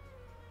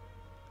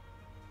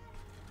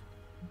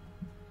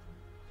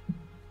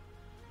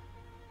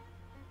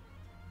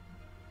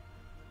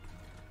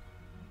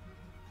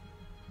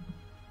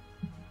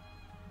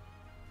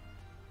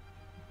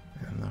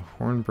 And the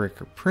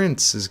Hornbreaker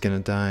Prince is gonna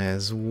die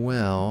as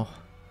well.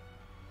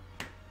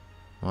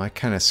 Well, I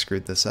kind of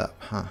screwed this up,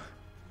 huh?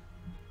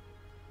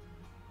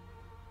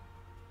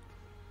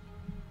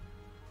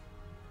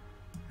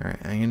 Alright,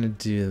 I'm gonna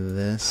do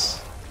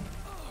this.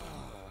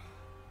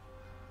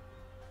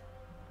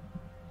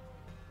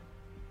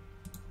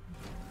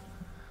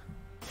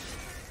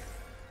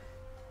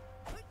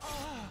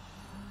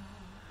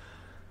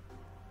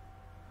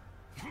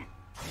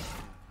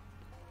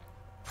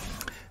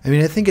 I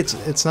mean, I think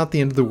it's not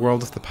the end of the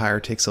world if the pyre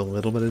takes a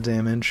little bit of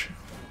damage.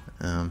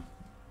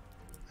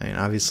 I mean,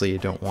 obviously you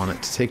don't want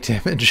it to take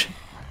damage.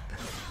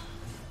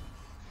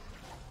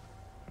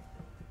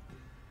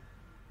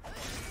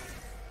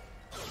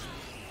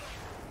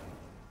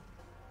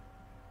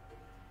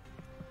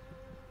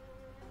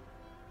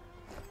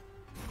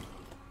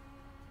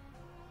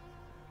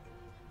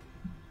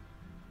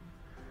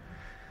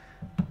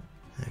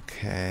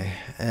 Okay,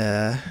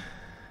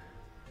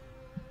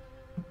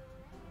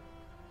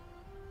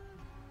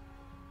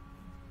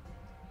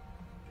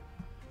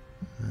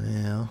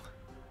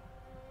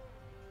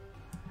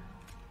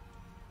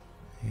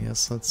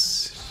 guess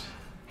let's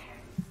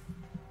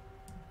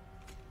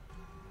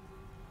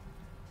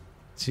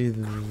do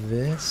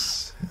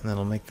this, and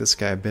that'll make this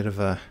guy a bit of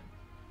a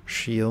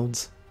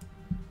shield.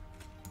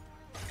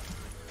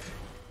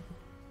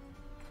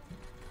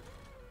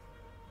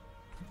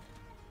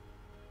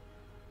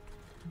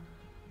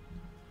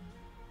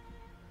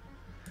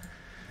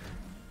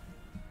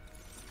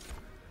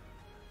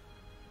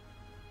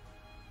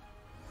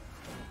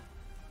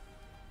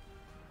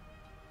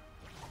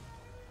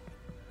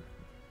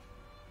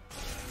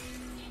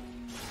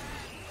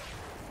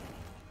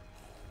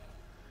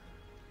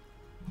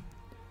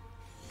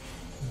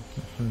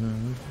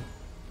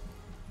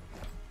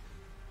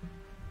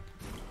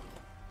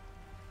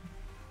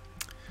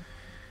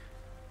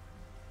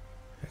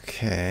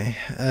 Okay,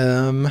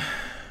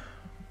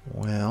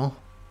 well,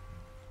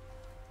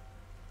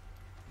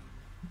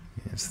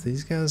 yes,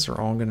 these guys are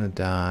all gonna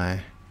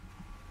die.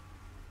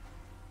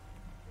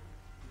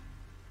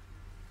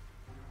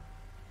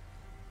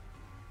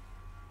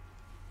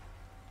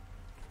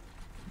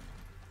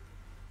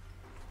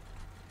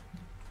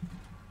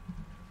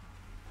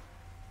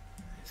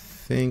 I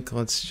think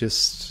let's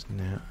just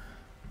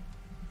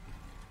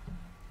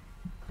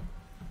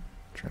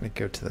try to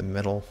go to the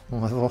middle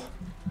level.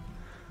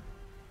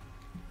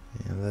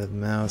 The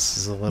mouse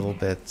is a little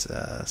bit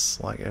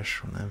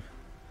sluggish when I'm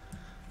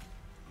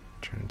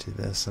trying to do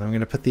this. And I'm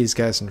going to put these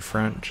guys in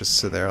front just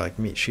so they're like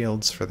meat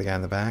shields for the guy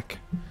in the back.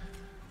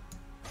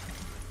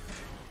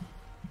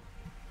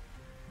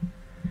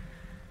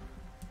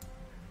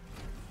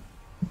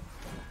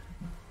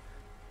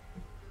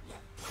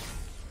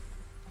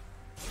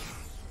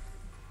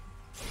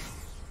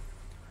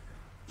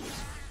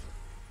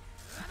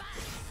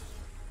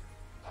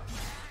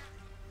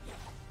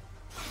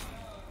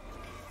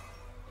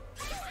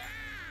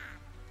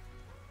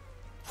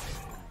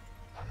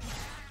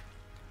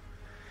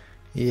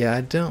 Yeah,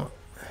 I don't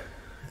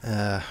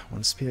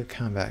want to speed up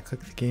combat. Click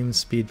the game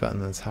speed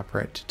button on the top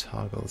right to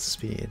toggle the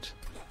speed.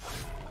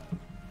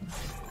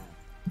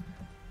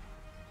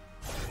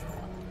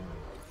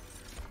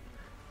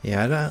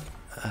 Yeah,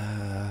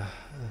 I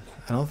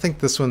don't think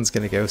this one's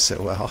gonna go so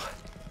well.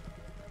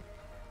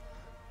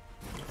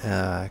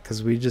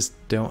 Because we just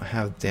don't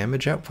have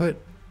damage output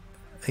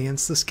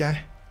against this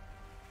guy.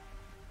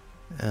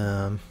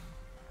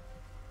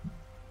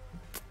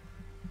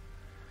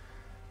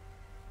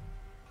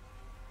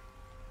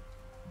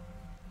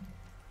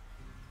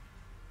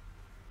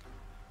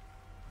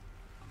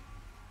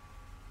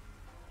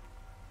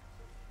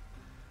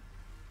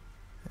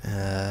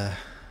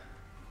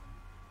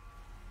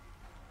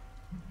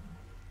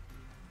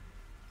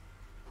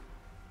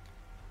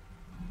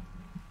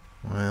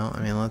 Well,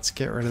 I mean, let's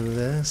get rid of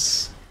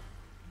this.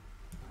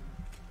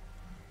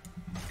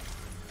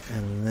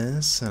 And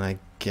this, and I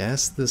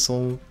guess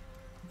this'll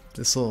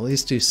at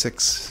least do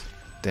 6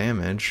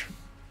 damage.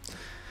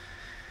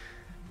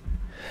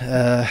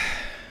 I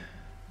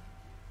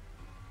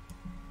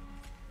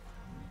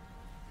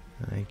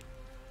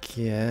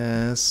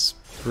guess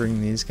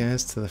bring these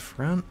guys to the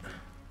front.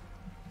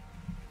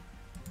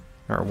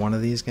 Or one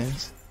of these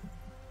guys.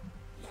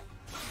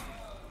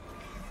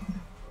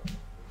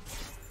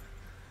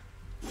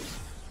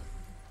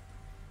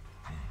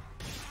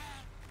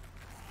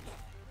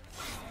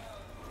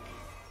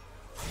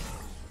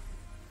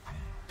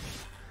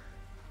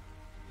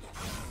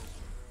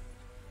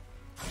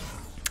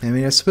 I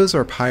mean, I suppose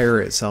our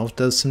pyre itself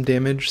does some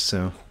damage,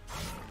 so...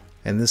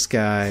 And this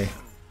guy,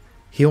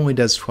 he only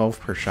does 12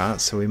 per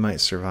shot, so we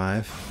might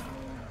survive.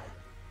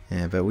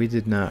 Yeah, but we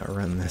did not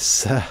run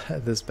this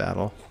this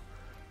battle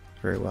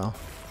very well.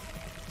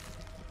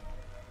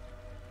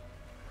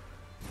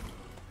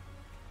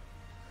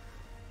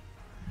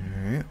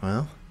 Alright,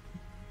 well...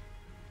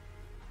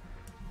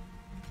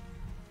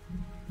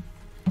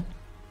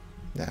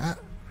 That.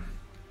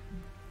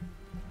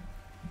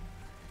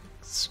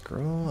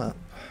 Scroll up.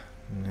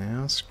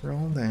 Now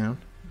scroll down.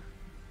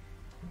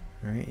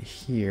 Right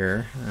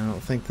here. I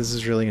don't think this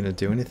is really going to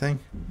do anything.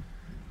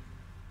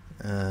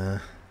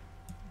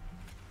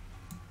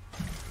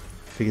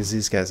 Because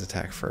these guys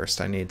attack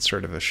first. I need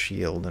sort of a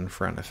shield in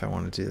front if I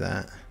want to do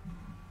that.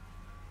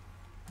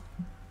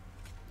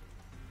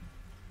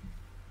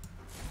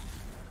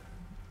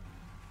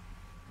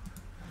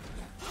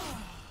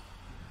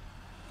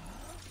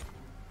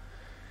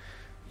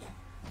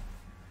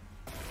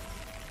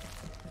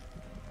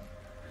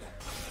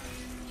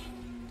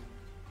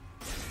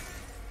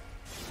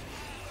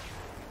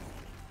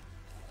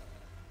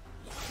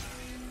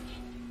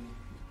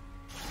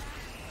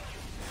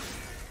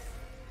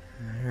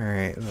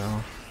 Alright,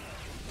 well.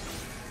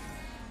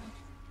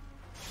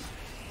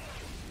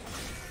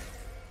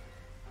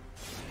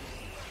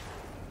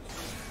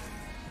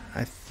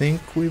 I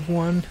think we've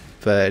won,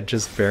 but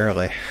just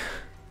barely.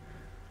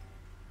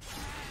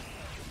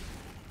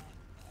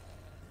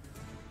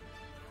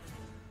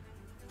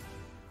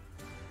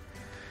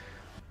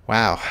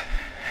 Wow.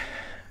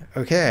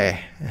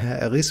 Okay,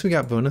 at least we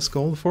got bonus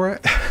gold for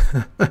it.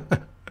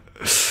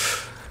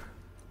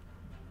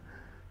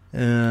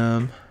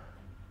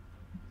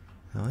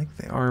 I like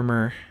the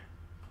armor.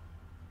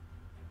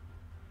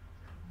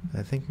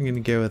 I think I'm gonna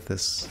go with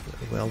this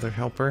welder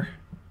helper.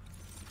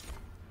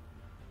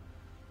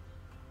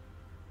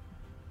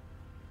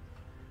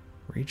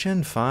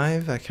 Regen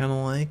 5, I kind of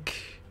like.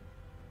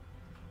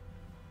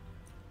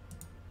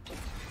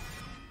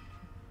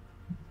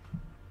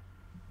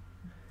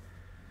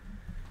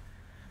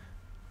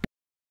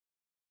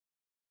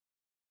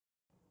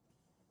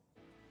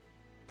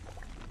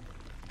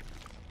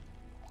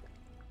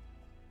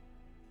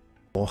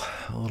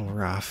 A little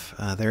rough.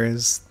 There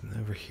is,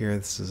 over here,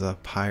 this is a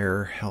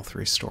Pyre health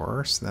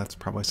restorer, so that's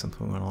probably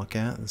something we want to look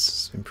at.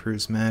 This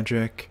improves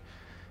magic.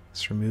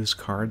 This removes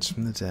cards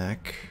from the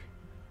deck.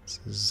 This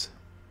is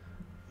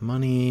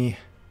money,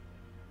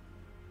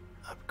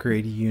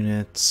 upgrade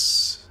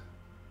units,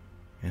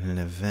 and an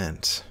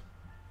event.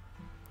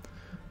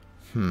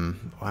 I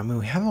mean,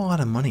 we have a lot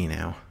of money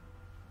now.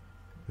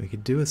 We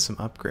could do with some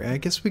upgrade. I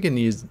guess we can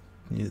use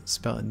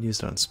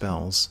it on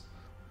spells.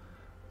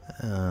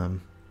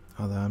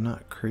 Although I'm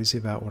not crazy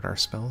about what our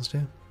spells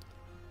do.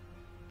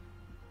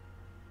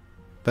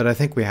 But I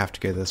think we have to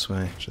go this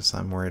way. Just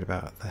I'm worried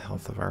about the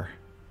health of our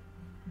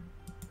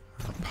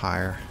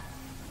Pyre.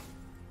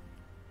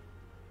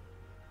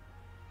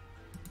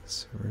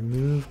 So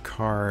remove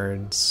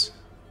cards.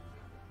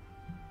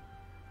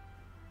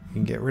 You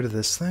can get rid of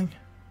this thing.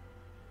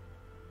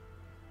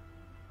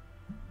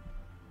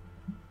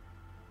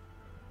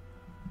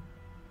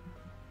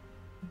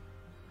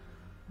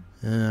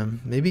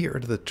 Maybe get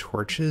rid of the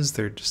torches.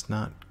 They're just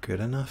not good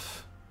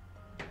enough.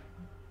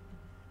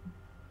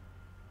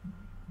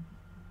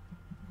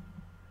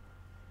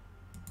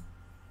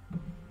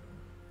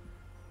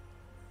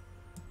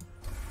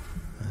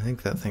 I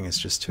think that thing is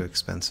just too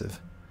expensive.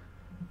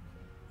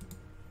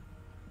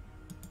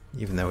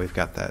 Even though we've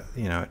got that,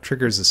 you know, it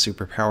triggers a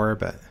superpower,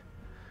 but...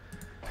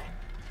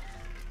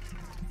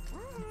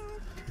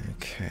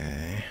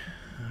 Okay.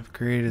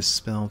 Upgrade a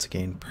spell to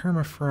gain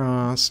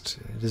permafrost.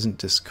 It isn't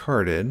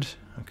discarded.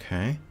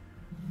 Okay.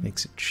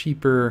 Makes it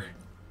cheaper.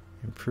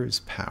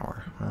 Improves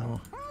power.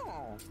 Well,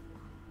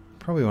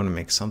 probably want to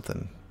make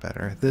something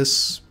better.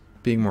 This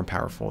being more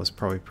powerful is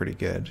probably pretty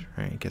good,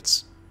 right? It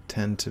gets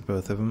 10 to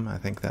both of them. I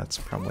think that's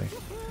probably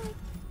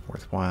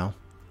worthwhile.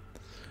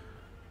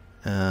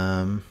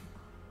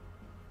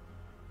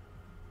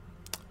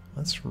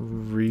 Let's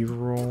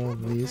re-roll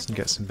these and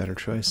get some better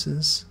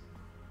choices.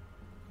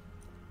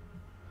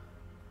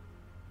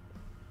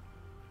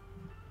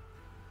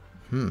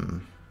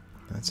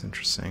 That's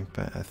interesting,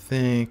 but I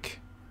think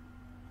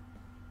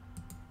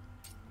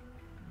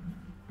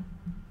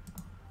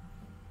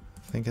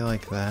I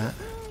like that.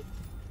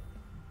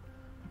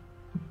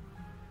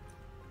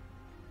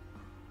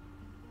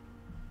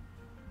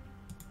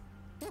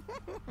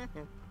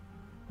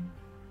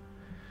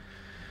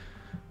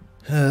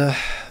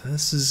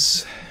 This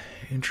is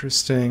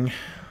interesting.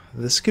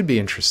 This could be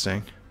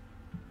interesting.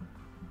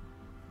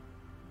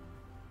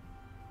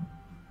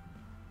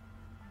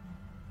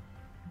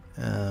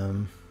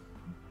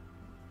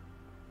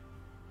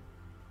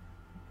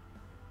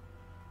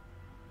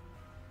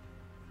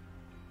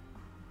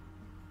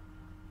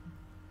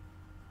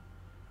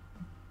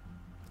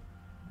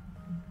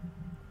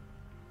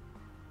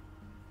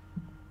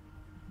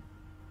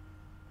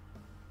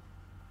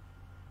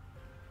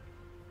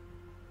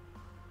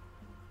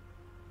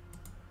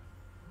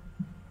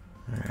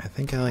 Alright, I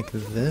think I like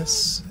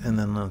this, and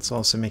then let's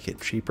also make it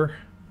cheaper.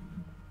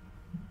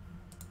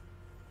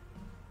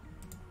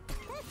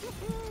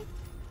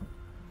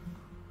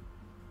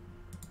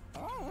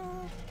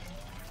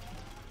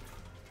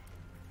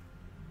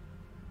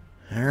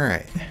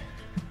 Alright.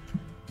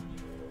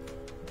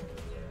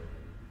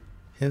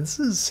 Yeah,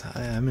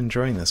 I'm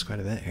enjoying this quite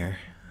a bit here.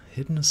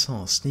 Hidden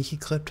Assault. Sneaky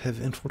Clipped have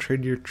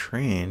infiltrated your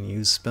train.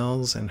 Use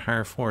spells and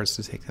higher floors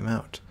to take them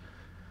out.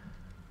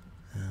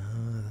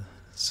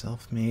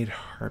 Self-made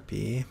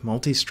Harpy.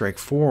 Multi-strike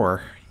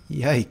 4.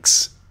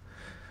 Yikes.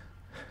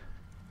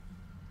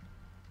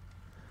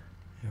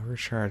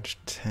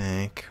 Overcharged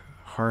tank.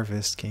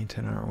 Harvest. Gain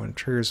 10 hour when it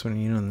triggers when a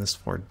unit on this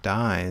floor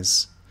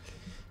dies.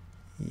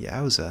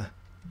 Yowza.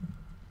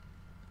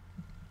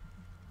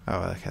 Oh,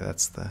 okay,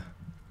 that's the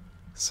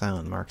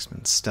Silent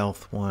Marksman.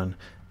 Stealth 1.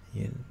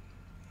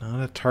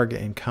 Not a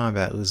target in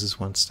combat loses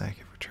 1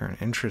 stack of return.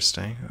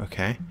 Interesting.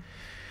 Okay.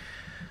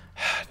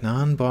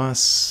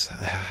 Non-boss.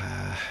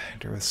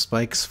 With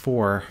spikes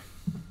 4.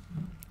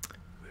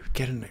 We would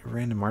get a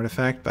random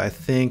artifact, but I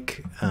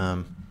think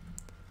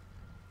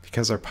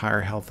because our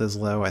Pyre health is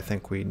low, I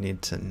think we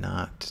need to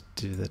not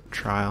do the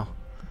trial.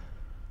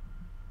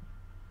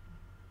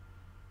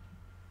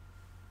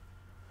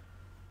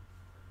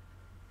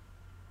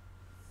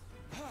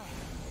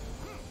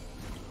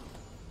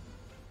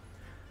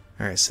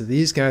 Alright, so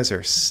these guys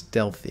are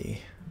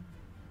stealthy,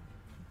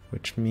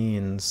 which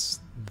means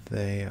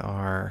they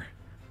are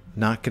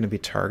not going to be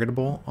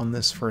targetable on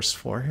this first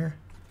floor here.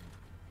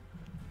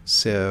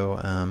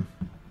 So,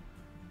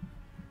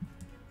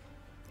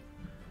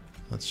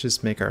 let's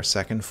just make our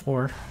second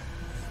floor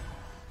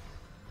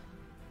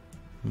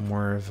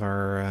more of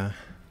our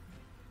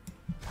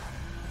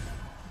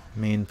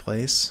main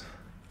place.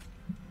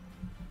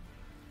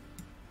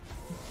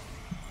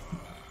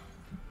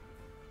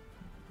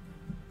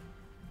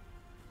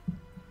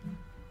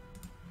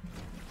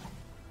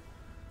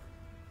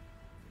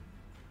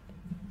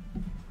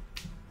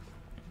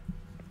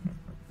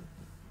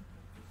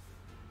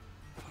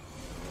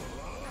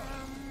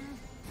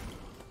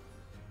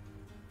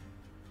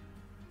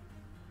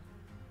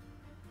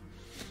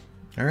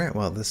 Alright,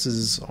 well, this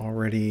is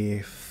already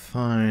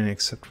fine,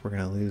 except we're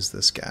going to lose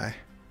this guy.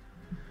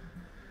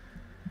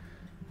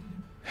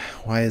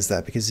 Why is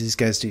that? Because these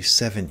guys do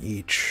 7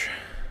 each.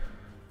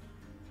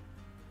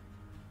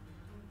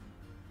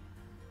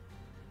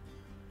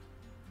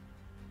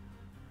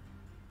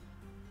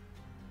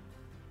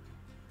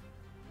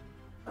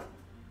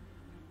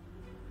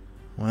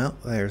 Well,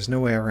 there's no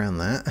way around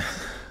that.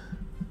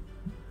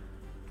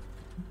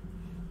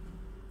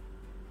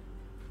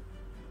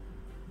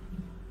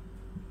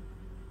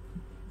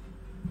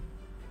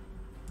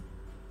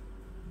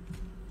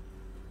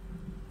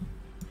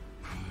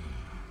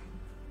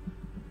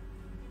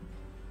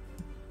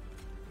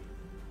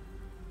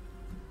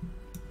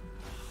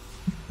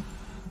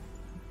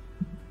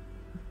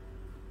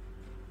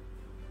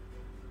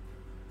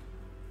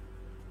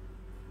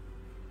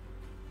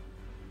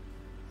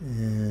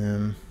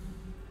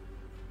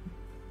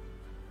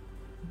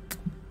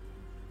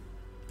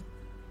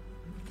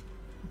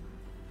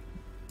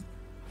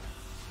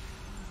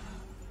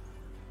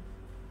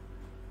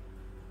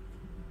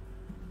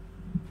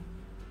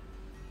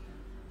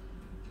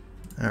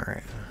 All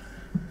right.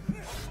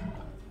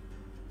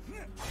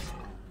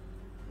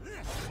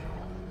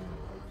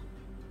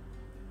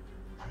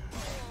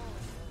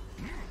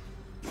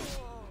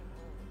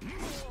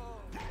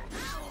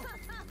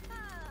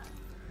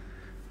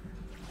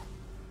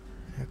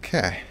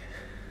 Okay.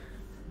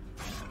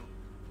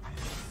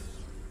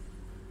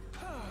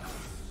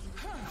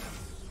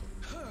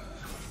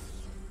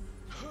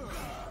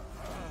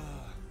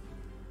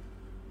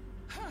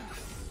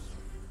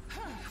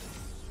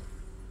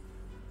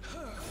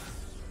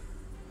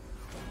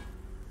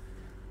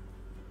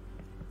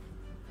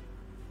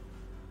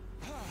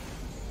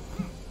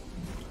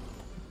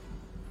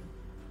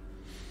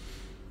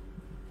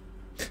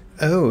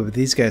 Oh,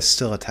 these guys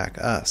still attack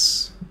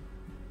us.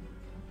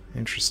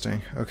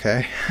 Interesting.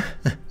 Okay.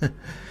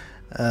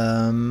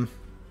 Well.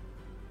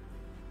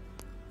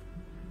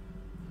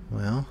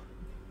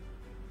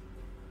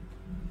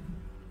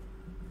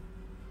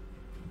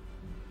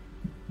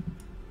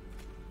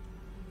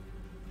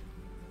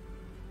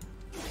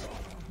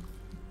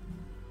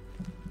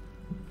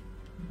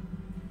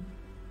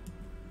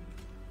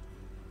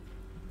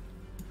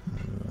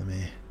 Let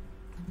me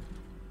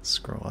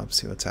scroll up,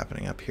 see what's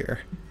happening up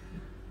here.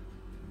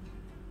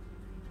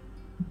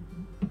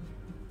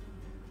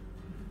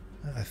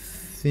 I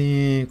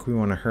think we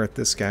want to hurt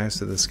this guy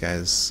so this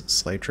guy's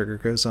slide trigger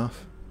goes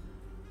off.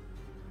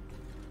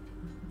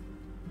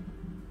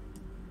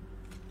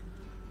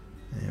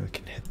 And we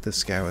can hit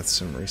this guy with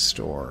some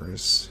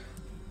restores.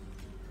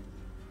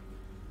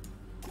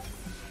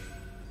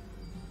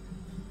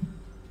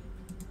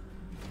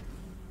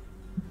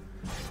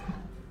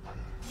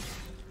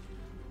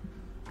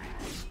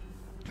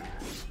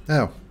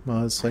 Oh,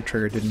 well, his slide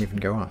trigger didn't even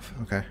go off.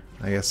 Okay.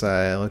 I guess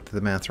I looked at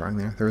the math wrong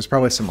there. There was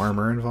probably some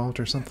armor involved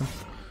or something.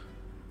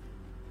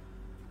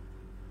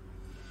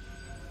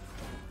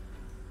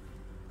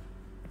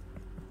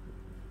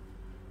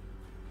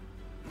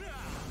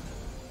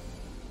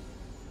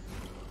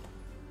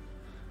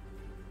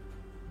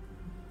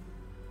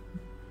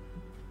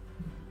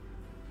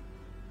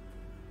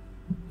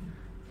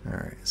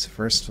 Alright, so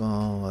first of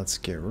all, let's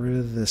get rid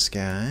of this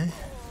guy.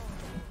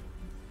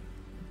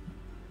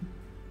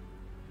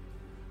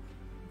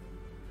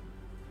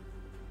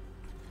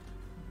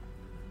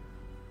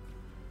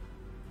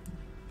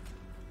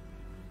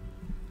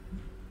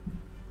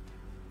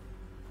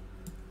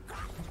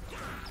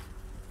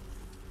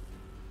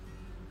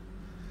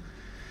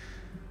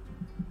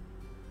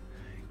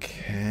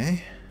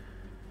 Okay.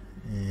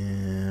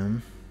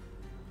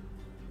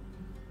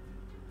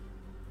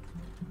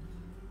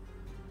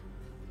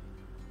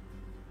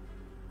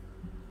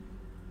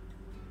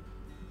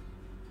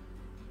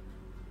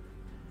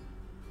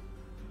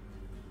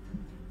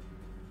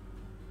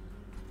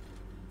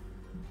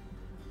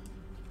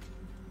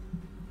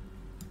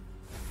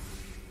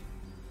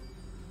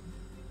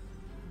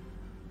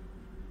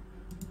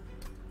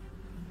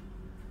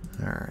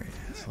 Alright,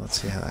 so let's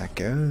see how that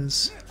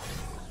goes.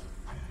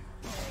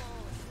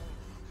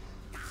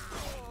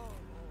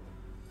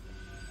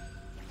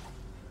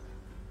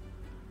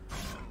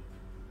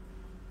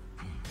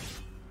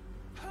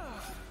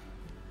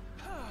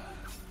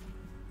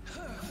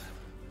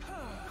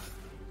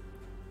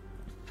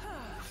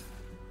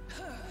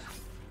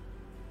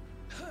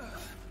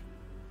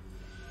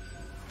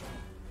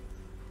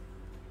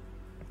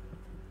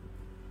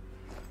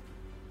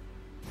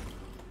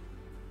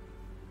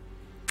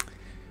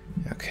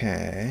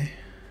 Okay,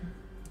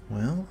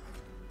 well,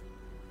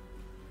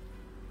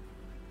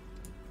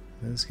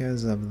 those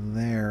guys up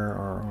there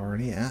are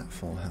already at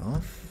full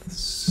health,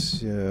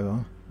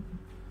 so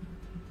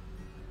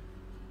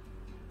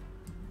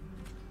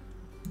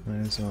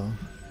might as well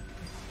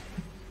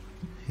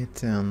hit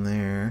down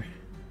there.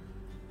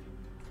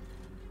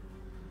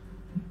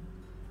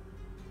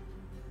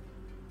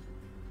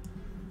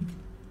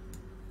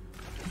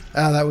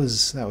 Oh, that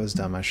was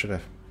dumb. I should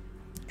have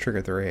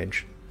triggered the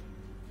rage.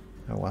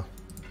 Oh well.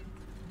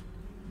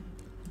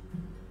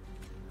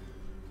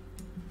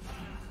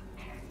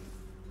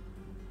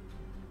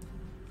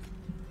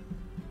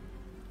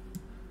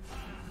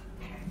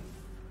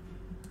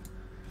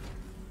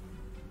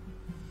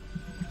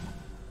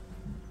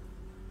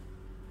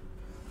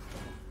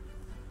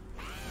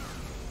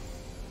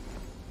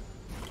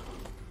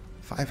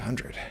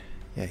 500.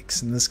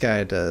 Yikes. And this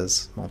guy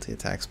does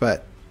multi-attacks,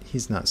 but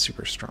he's not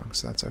super strong,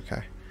 so that's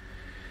okay.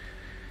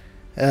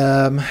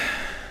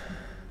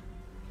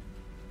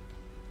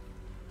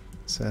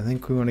 So I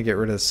think we want to get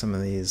rid of some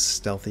of these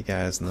stealthy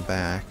guys in the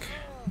back,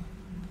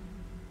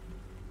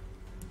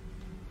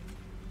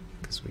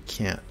 because we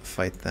can't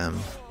fight them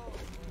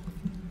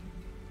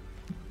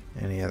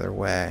any other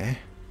way.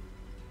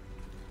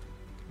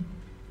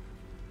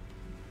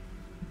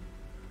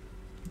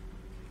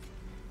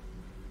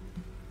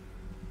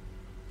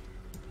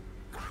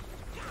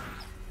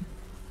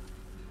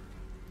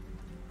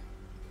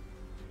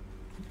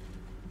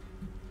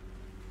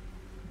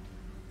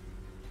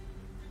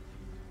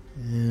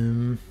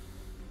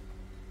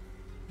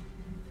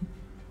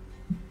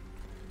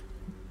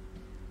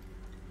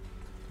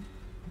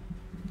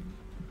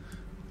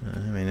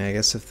 I mean, I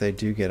guess if they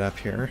do get up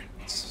here,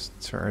 it's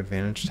to our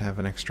advantage to have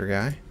an extra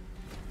guy.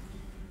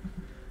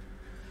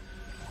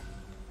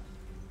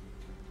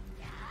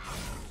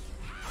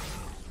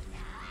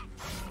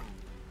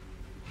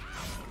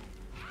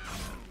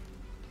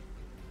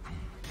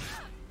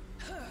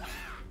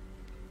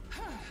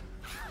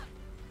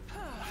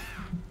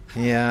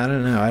 Yeah, I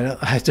don't know.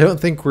 I don't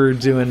think we're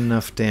doing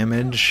enough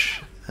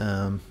damage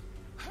to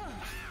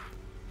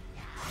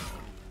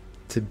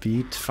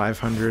beat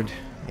 500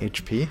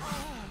 HP.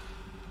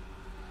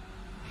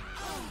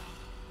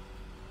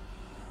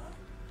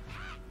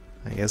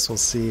 I guess we'll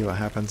see what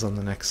happens on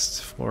the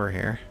next floor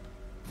here.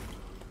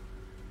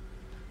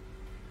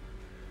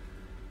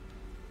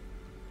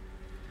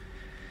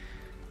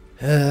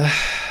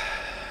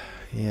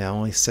 Yeah,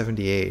 only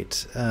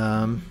 78.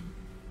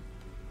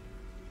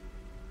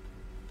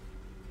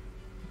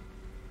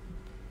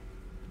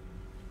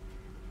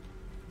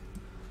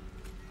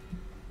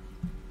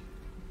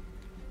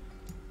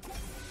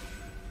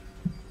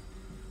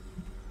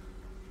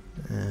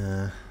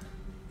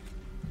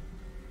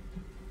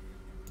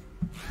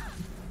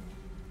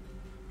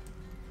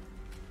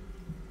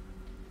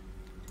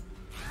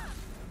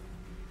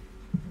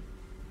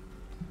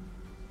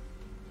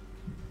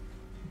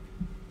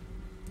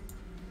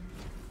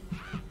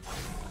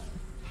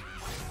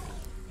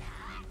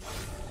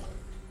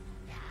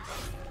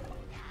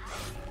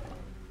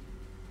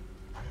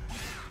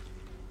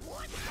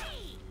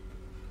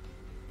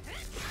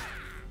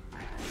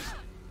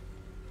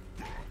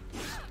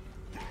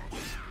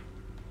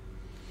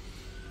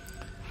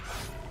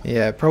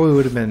 Yeah, it probably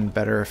would have been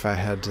better if I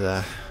had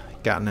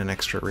gotten an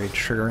extra rage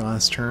trigger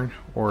last turn,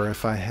 or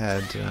if I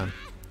had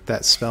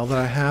that spell that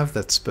I have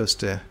that's supposed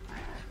to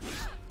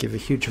give a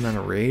huge amount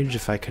of rage,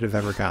 if I could have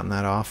ever gotten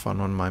that off on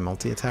one of my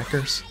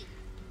multi-attackers.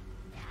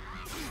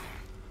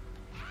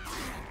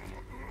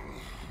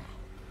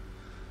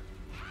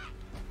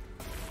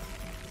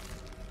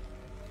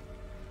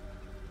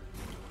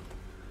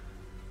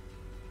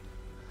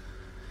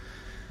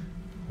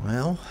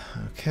 Well,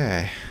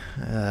 okay.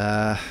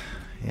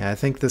 Yeah, I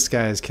think this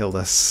guy has killed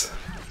us.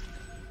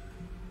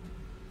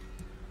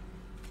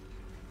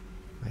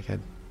 Like, I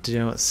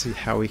don't see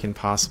how we can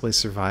possibly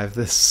survive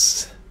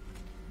this.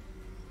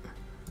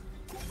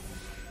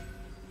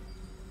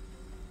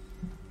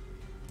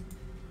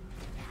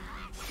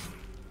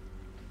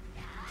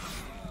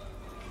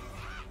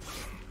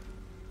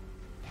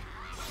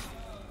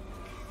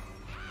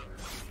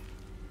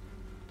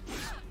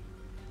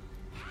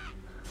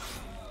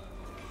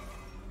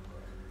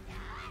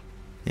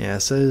 Yeah,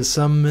 so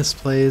some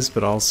misplays,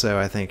 but also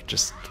I think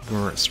just we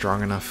weren't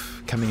strong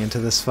enough coming into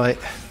this fight.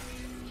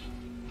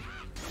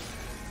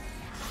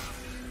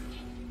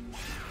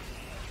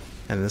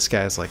 And this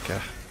guy's like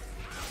a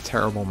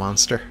terrible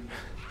monster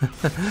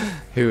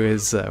who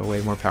is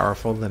way more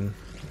powerful than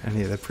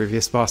any of the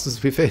previous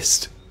bosses we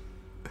faced.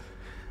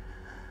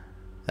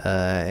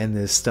 And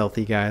the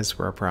stealthy guys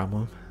were a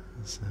problem.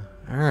 So,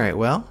 alright,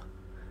 well,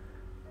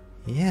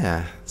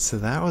 yeah, so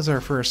that was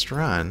our first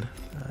run.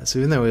 So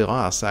even though we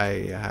lost,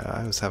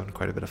 I was having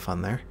quite a bit of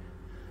fun there.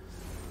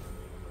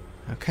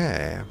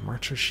 Okay,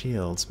 Marcher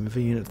Shields. Move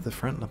a unit to the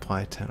front and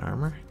apply 10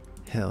 armor.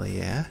 Hell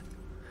yeah.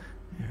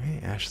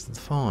 Alright, Ashes of the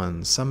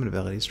Fallen. Summon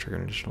abilities trigger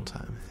an additional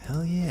time.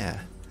 Hell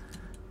yeah.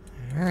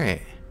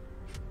 Alright.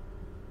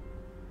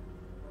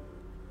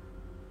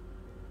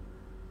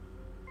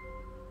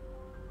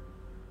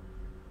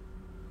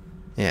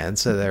 Yeah, and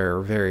so there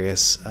are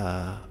various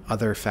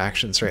other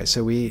factions, right?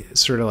 So we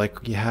sort of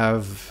like, you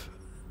have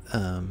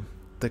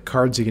the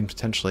cards you can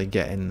potentially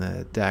get in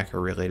the deck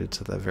are related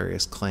to the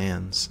various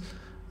clans.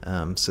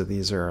 So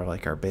these are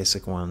like our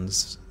basic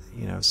ones,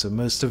 you know. So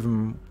most of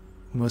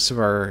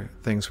our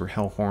things were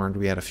Hellhorned.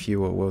 We had a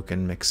few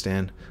Awoken mixed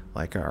in,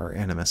 like our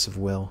Animus of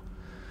Will.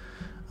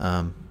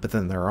 But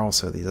then there are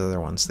also these other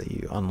ones that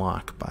you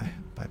unlock by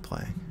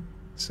playing.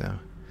 So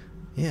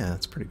yeah,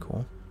 that's pretty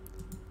cool.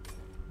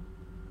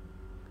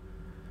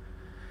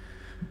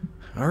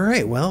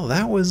 Alright, well,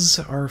 that was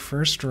our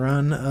first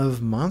run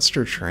of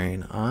Monster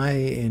Train. I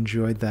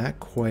enjoyed that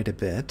quite a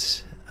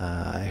bit.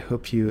 I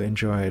hope you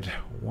enjoyed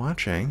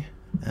watching.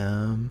 Yeah,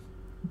 and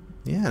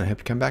I hope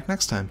you come back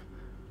next time.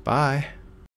 Bye.